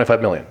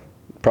 $25 million.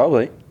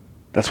 Probably.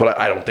 That's what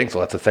I don't think so.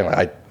 That's the thing.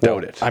 I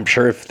doubt it. I'm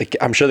sure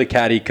the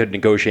caddy could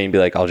negotiate and be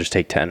like, I'll just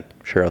take 10.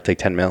 Sure, I'll take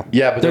 10 mil.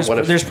 Yeah, but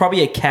there's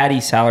probably a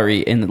caddy salary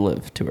in the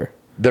live tour.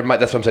 That's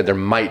what I'm saying. There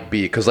might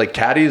be, because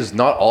caddies,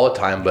 not all the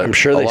time, but I'm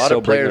sure a lot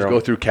of players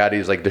go through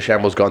caddies. Like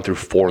DeChambeau's gone through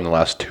 4 in the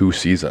last 2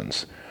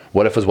 seasons.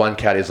 What if as one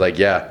caddy's like,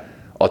 yeah,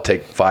 I'll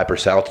take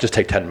 5%. I'll just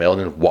take 10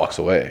 million and walks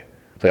away.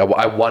 Like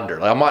I wonder.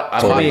 Like I'm not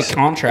a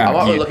contract. I'm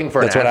not really looking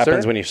for an That's answer. what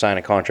happens when you sign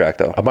a contract,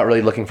 though. I'm not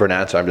really looking for an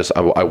answer.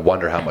 I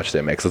wonder how much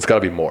they make. So it's got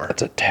to be more.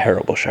 That's a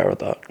terrible shower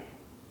thought.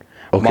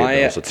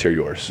 Okay, Bills, let's hear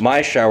yours.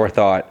 My shower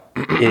thought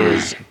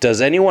is: does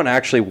anyone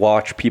actually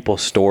watch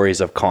people's stories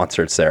of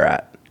concerts they're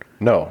at?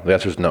 No, the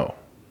answer is no.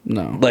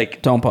 No,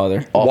 Like, don't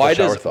bother. Why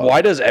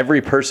does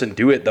every person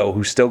do it though?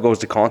 Who still goes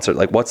to concert?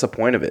 Like, what's the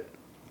point of it?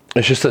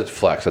 It's just a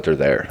flex that they're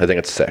there. I think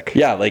it's sick.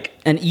 Yeah, like,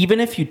 And even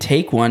if you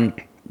take one,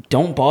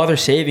 don't bother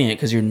saving it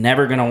because you're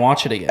never gonna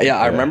watch it again. yeah,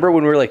 I remember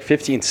when we were like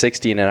 15,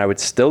 16, and I would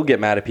still get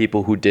mad at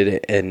people who did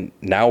it. And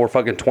now we're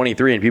fucking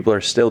 23 and people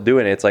are still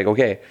doing it. It's like,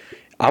 okay,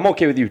 I'm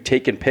okay with you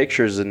taking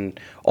pictures and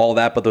all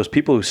that, but those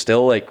people who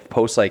still like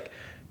post like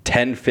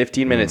 10,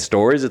 15-minute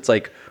stories, it's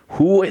like,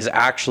 who is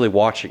actually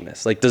watching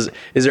this? Like, is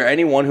there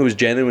anyone who's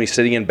genuinely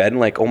sitting in bed and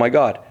like, oh my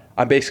God,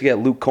 I'm basically at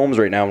Luke Combs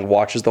right now and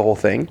watches the whole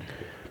thing?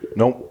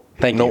 Nope.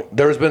 Thank you.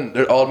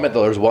 I'll admit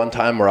though, there was one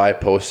time where I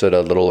posted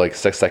a little like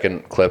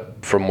 6-second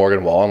clip from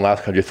Morgan Wallen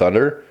last Country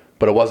Thunder,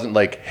 but it wasn't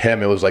like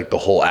him. It was like the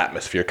whole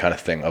atmosphere kind of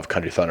thing of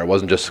Country Thunder. It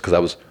wasn't just because I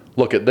was,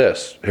 look at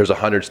this. Here's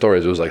 100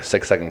 stories. It was like a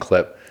 6-second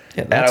clip.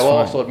 Yeah, and I will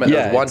also admit,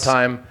 there was one it's-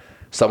 time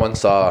someone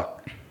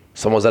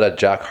was at a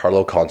Jack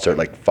Harlow concert,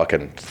 like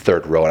fucking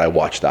third row, and I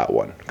watched that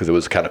one because it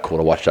was kind of cool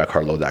to watch Jack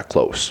Harlow that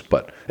close.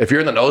 But if you're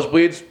in the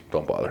nosebleeds,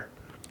 don't bother.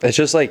 It's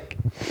just like,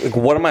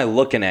 what am I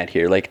looking at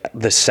here? Like,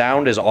 the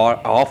sound is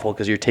awful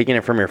because you're taking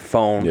it from your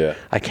phone. Yeah.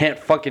 I can't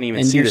fucking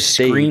even and see your the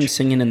screen stage.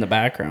 singing in the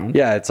background.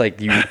 Yeah, it's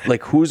like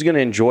who's gonna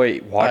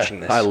enjoy watching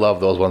this? I love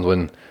those ones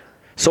when.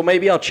 So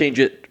maybe I'll change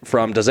it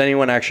from, does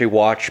anyone actually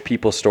watch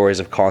people's stories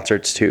of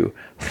concerts, to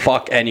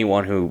fuck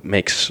anyone who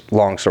makes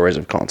long stories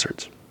of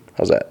concerts?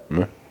 How's that?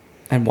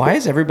 And why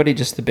is everybody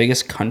just the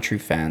biggest country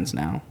fans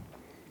now?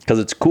 Because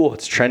it's cool.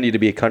 It's trendy to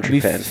be a country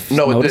fan.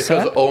 No, Notice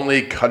because that?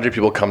 only country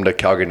people come to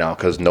Calgary now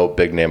because no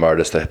big name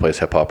artist that plays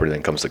hip hop or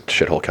anything comes to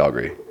shithole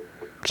Calgary.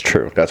 It's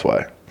true. That's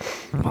why.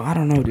 Well, I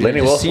don't know, dude. Laney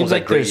It just Wilson seems was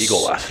like at Grey there's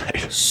Eagle last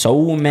night.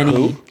 so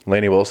many.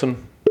 Laney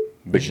Wilson,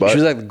 big butt. She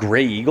was like the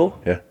Grey Eagle?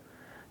 Yeah.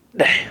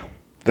 Damn.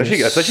 That's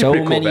actually So a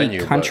pretty cool many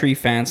venue. country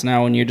fans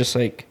now, and you're just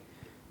like,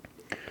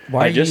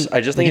 why? I just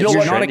think you're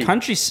it's not a trendy.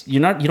 country. You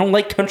don't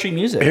like country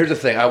music. Here's the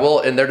thing. I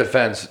will, in their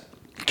defense,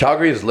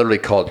 Calgary is literally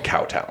called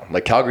Cowtown.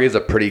 Like Calgary is a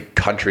pretty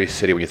country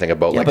city when you think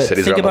about Yeah, like but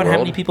cities think around about the world.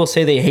 how many people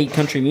say they hate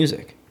country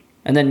music,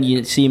 and then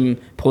you see them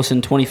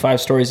posting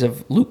 25 stories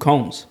of Luke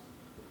Combs.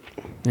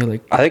 You're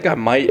like, I think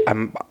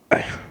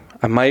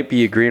I might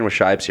be agreeing with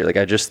Shibes here. Like,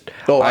 I am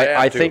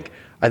too.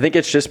 I think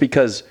it's just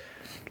because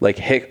like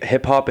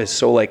hip hop is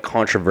so like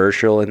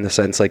controversial in the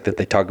sense like that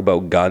they talk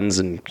about guns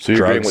and So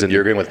you're drugs and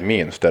you're agreeing with me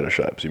instead of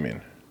Shibes, you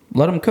mean?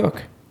 let them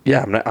cook.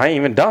 yeah, I ain't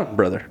even done,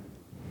 brother.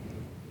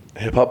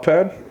 Hip hop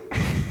fan?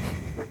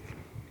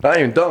 Not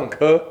even dunk,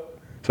 huh?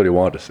 That's what he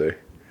wanted to say.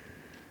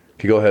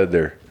 Can you go ahead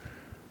there,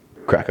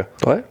 Cracker?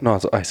 What? No,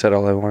 I said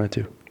all I wanted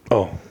to.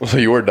 Oh, so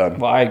you were done.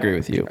 Well, I agree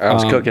with you. I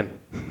was cooking.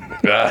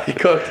 He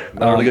cooked.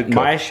 Not really good cook.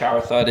 My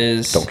shower thought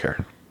is, Don't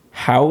care.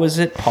 how is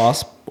it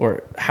possible,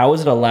 or how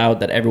is it allowed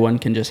that everyone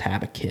can just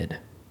have a kid?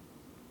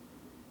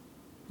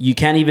 You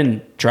can't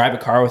even drive a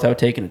car without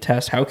taking a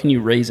test. How can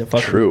you raise a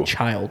fucking True.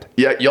 child?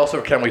 Yeah, you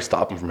also can't really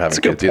stop them from having That's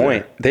a good kids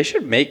point. either. They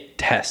should make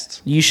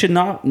tests. You should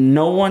not.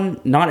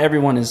 Not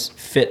everyone is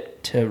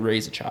fit to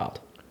raise a child.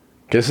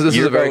 This is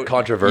You're a very about-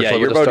 controversial. yeah, We're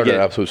you're going to about start to an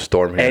get absolute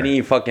storm here.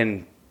 Any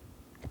fucking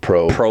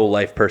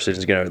pro-life person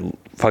is gonna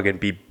fucking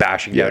be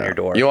bashing down your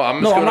door. You know, I'm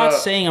No, just I'm gonna, not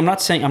saying. I'm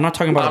not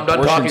talking about I'm done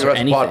talking. abortions The or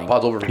rest of the anything.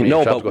 pod's over for me.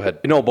 No, Shibes, but go ahead.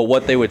 no, but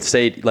what they would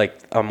say, like,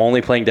 I'm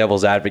only playing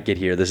devil's advocate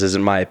here. This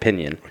isn't my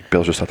opinion.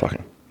 Bill's just stop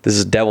talking. This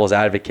is devil's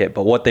advocate.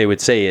 But what they would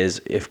say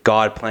is, if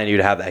God planned you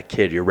to have that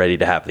kid, you're ready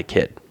to have the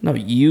kid. No,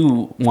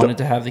 you wanted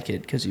to have the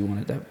kid because you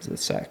wanted to have the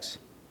sex.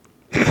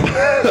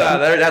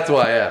 That's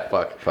why. Yeah,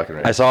 fucking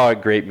right. I saw a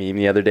great meme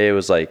the other day. It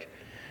was like,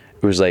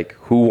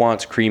 who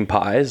wants cream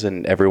pies?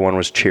 And everyone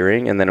was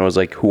cheering. And then it was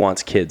like, who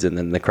wants kids? And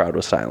then the crowd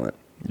was silent.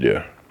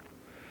 Yeah.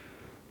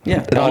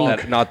 Yeah,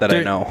 Not that I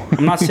there- know.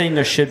 I'm not saying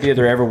there should be, or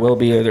there ever will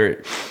be, or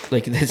there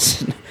like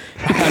this.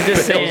 I'm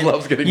just saying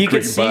loves getting you can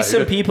cream see pie.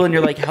 some people, and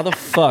you're like, how the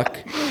fuck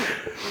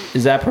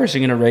is that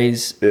person gonna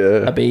raise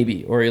a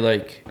baby? Or you're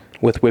like,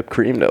 With whipped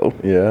cream, though.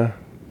 Yeah.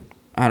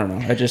 I don't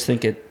know. I just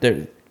think it.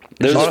 There's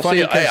There's just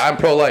Honestly, funny 'cause I'm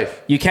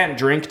pro-life. you can't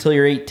drink till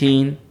you're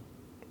 18.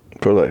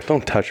 Pro-life.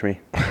 Don't touch me.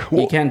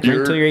 You can't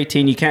drink till you're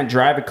 18. You can't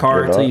drive a car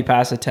You're until not. you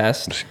pass a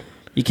test.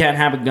 You can't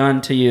have a gun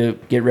till you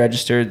get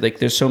registered. Like,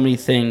 there's so many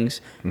things.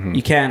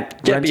 You can't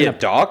Can't be in a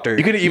doctor.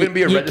 You could even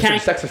be a You registered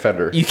can't- sex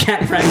offender. You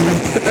can't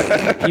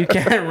rent. You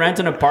can't rent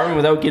an apartment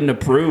without getting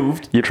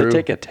approved. You have True. to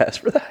take a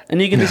test for that.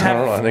 And you can just have. I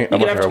don't know. I think you I'm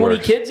can not have sure how it 20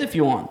 works. kids if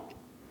you want.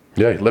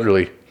 Yeah,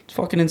 literally. It's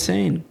fucking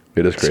insane.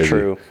 It is crazy. It's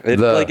true.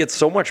 It's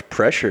so much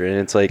pressure, and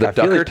it's like, The I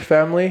feel Duckert like,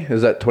 family,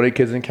 is that 20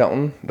 Kids in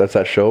Counting? That's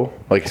that show?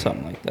 Like,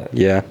 Something like that.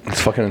 yeah. it's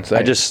fucking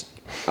insane.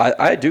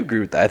 I do agree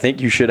with that. I think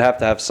you should have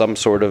to have some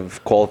sort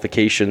of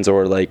qualifications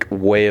or like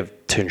way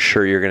to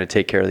ensure you're going to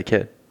take care of the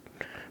kid,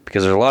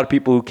 because there's a lot of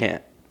people who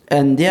can't.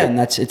 And yeah, and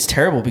it's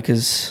terrible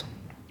because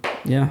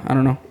Yeah, I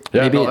don't know.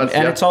 Yeah, Maybe, no,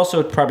 and it's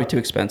also probably too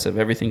expensive.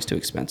 Everything's too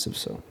expensive.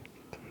 So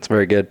It's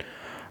very good.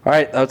 All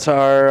right, that's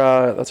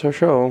our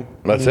show.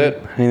 That's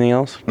it. Anything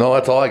else? No,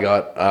 that's all I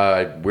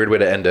got. Weird way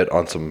to end it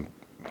on some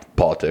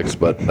politics,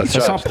 but that's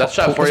shot for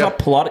you. It's not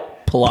political.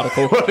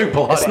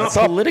 It's not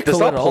political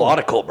It's at not all.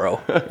 political, bro.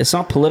 It's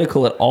not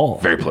political at all.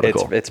 Very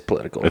political. It's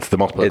political. It's the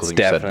most political thing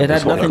you said. definitely- It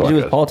has This whole nothing to do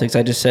with podcast. politics.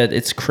 I just said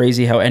it's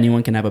crazy how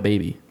anyone can have a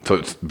baby. So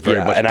it's very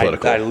much and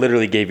political. I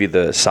literally gave you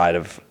the side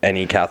of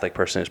any Catholic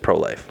person who's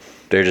pro-life.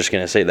 They're just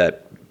going to say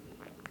that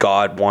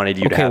God wanted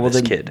you to have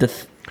this kid.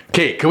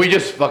 Okay, can we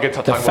just fucking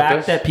talk The about fact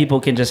this? that people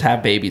can just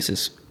have babies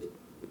is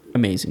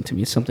amazing to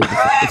me. It's something.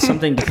 It's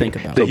something to think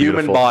about. The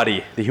human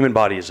beautiful.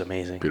 body is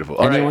amazing. Beautiful.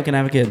 All Anyone right. can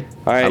have a kid.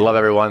 All right. I love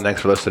everyone.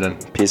 Thanks for listening.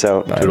 Peace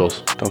out.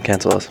 Toodles. Don't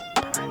cancel us.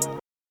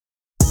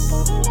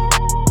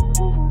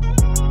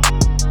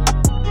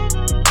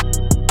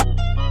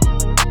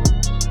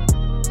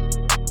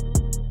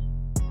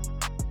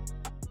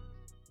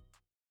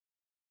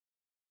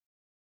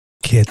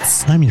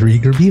 Kids, I'm your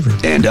eager beaver.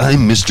 And I'm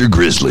Mr.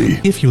 Grizzly.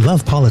 If you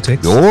love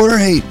politics, Or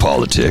hate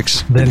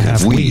politics, Then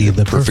have we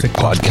the perfect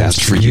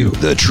podcast for you.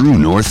 The True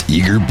North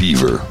Eager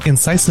Beaver.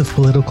 incisive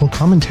political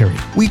commentary,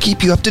 We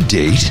keep you up to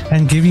date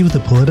and give you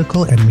the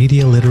political and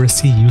media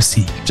literacy you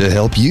seek. to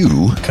help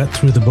you. Cut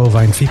through the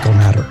bovine fecal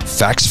matter.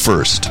 Facts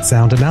first.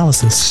 Sound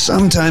analysis.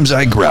 Sometimes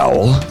I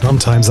growl.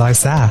 Sometimes I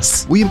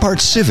sass. We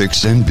impart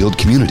civics and build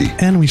community.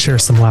 And we share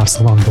some laughs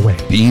along the way.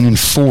 Being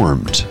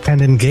informed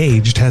And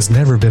engaged has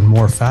never been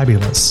more fabulous.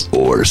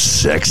 or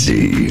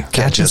sexy.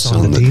 Catch us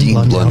on the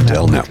Dean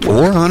Blundell Network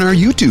or on our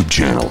YouTube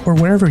channel. Or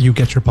wherever you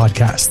get your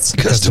podcasts.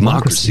 Because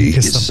democracy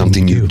is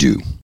something you do.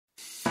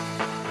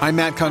 I'm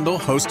Matt Kundle,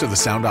 host of the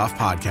Sound Off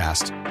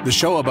Podcast, the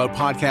show about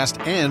podcast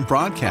and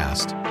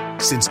broadcast.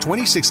 Since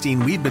 2016,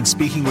 we've been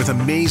speaking with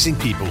amazing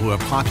people who have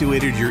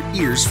populated your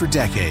ears for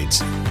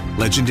decades.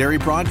 Legendary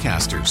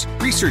broadcasters,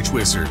 research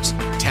wizards,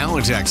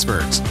 talent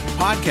experts,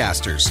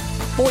 podcasters,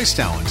 voice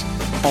talent.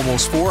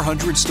 Almost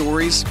 400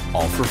 stories,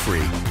 all for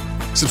free.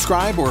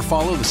 Subscribe or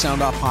follow the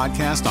Sound Off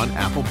Podcast on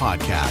Apple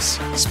Podcasts,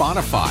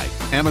 Spotify,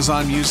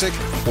 Amazon Music,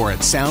 or at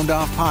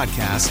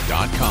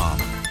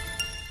soundoffpodcast.com.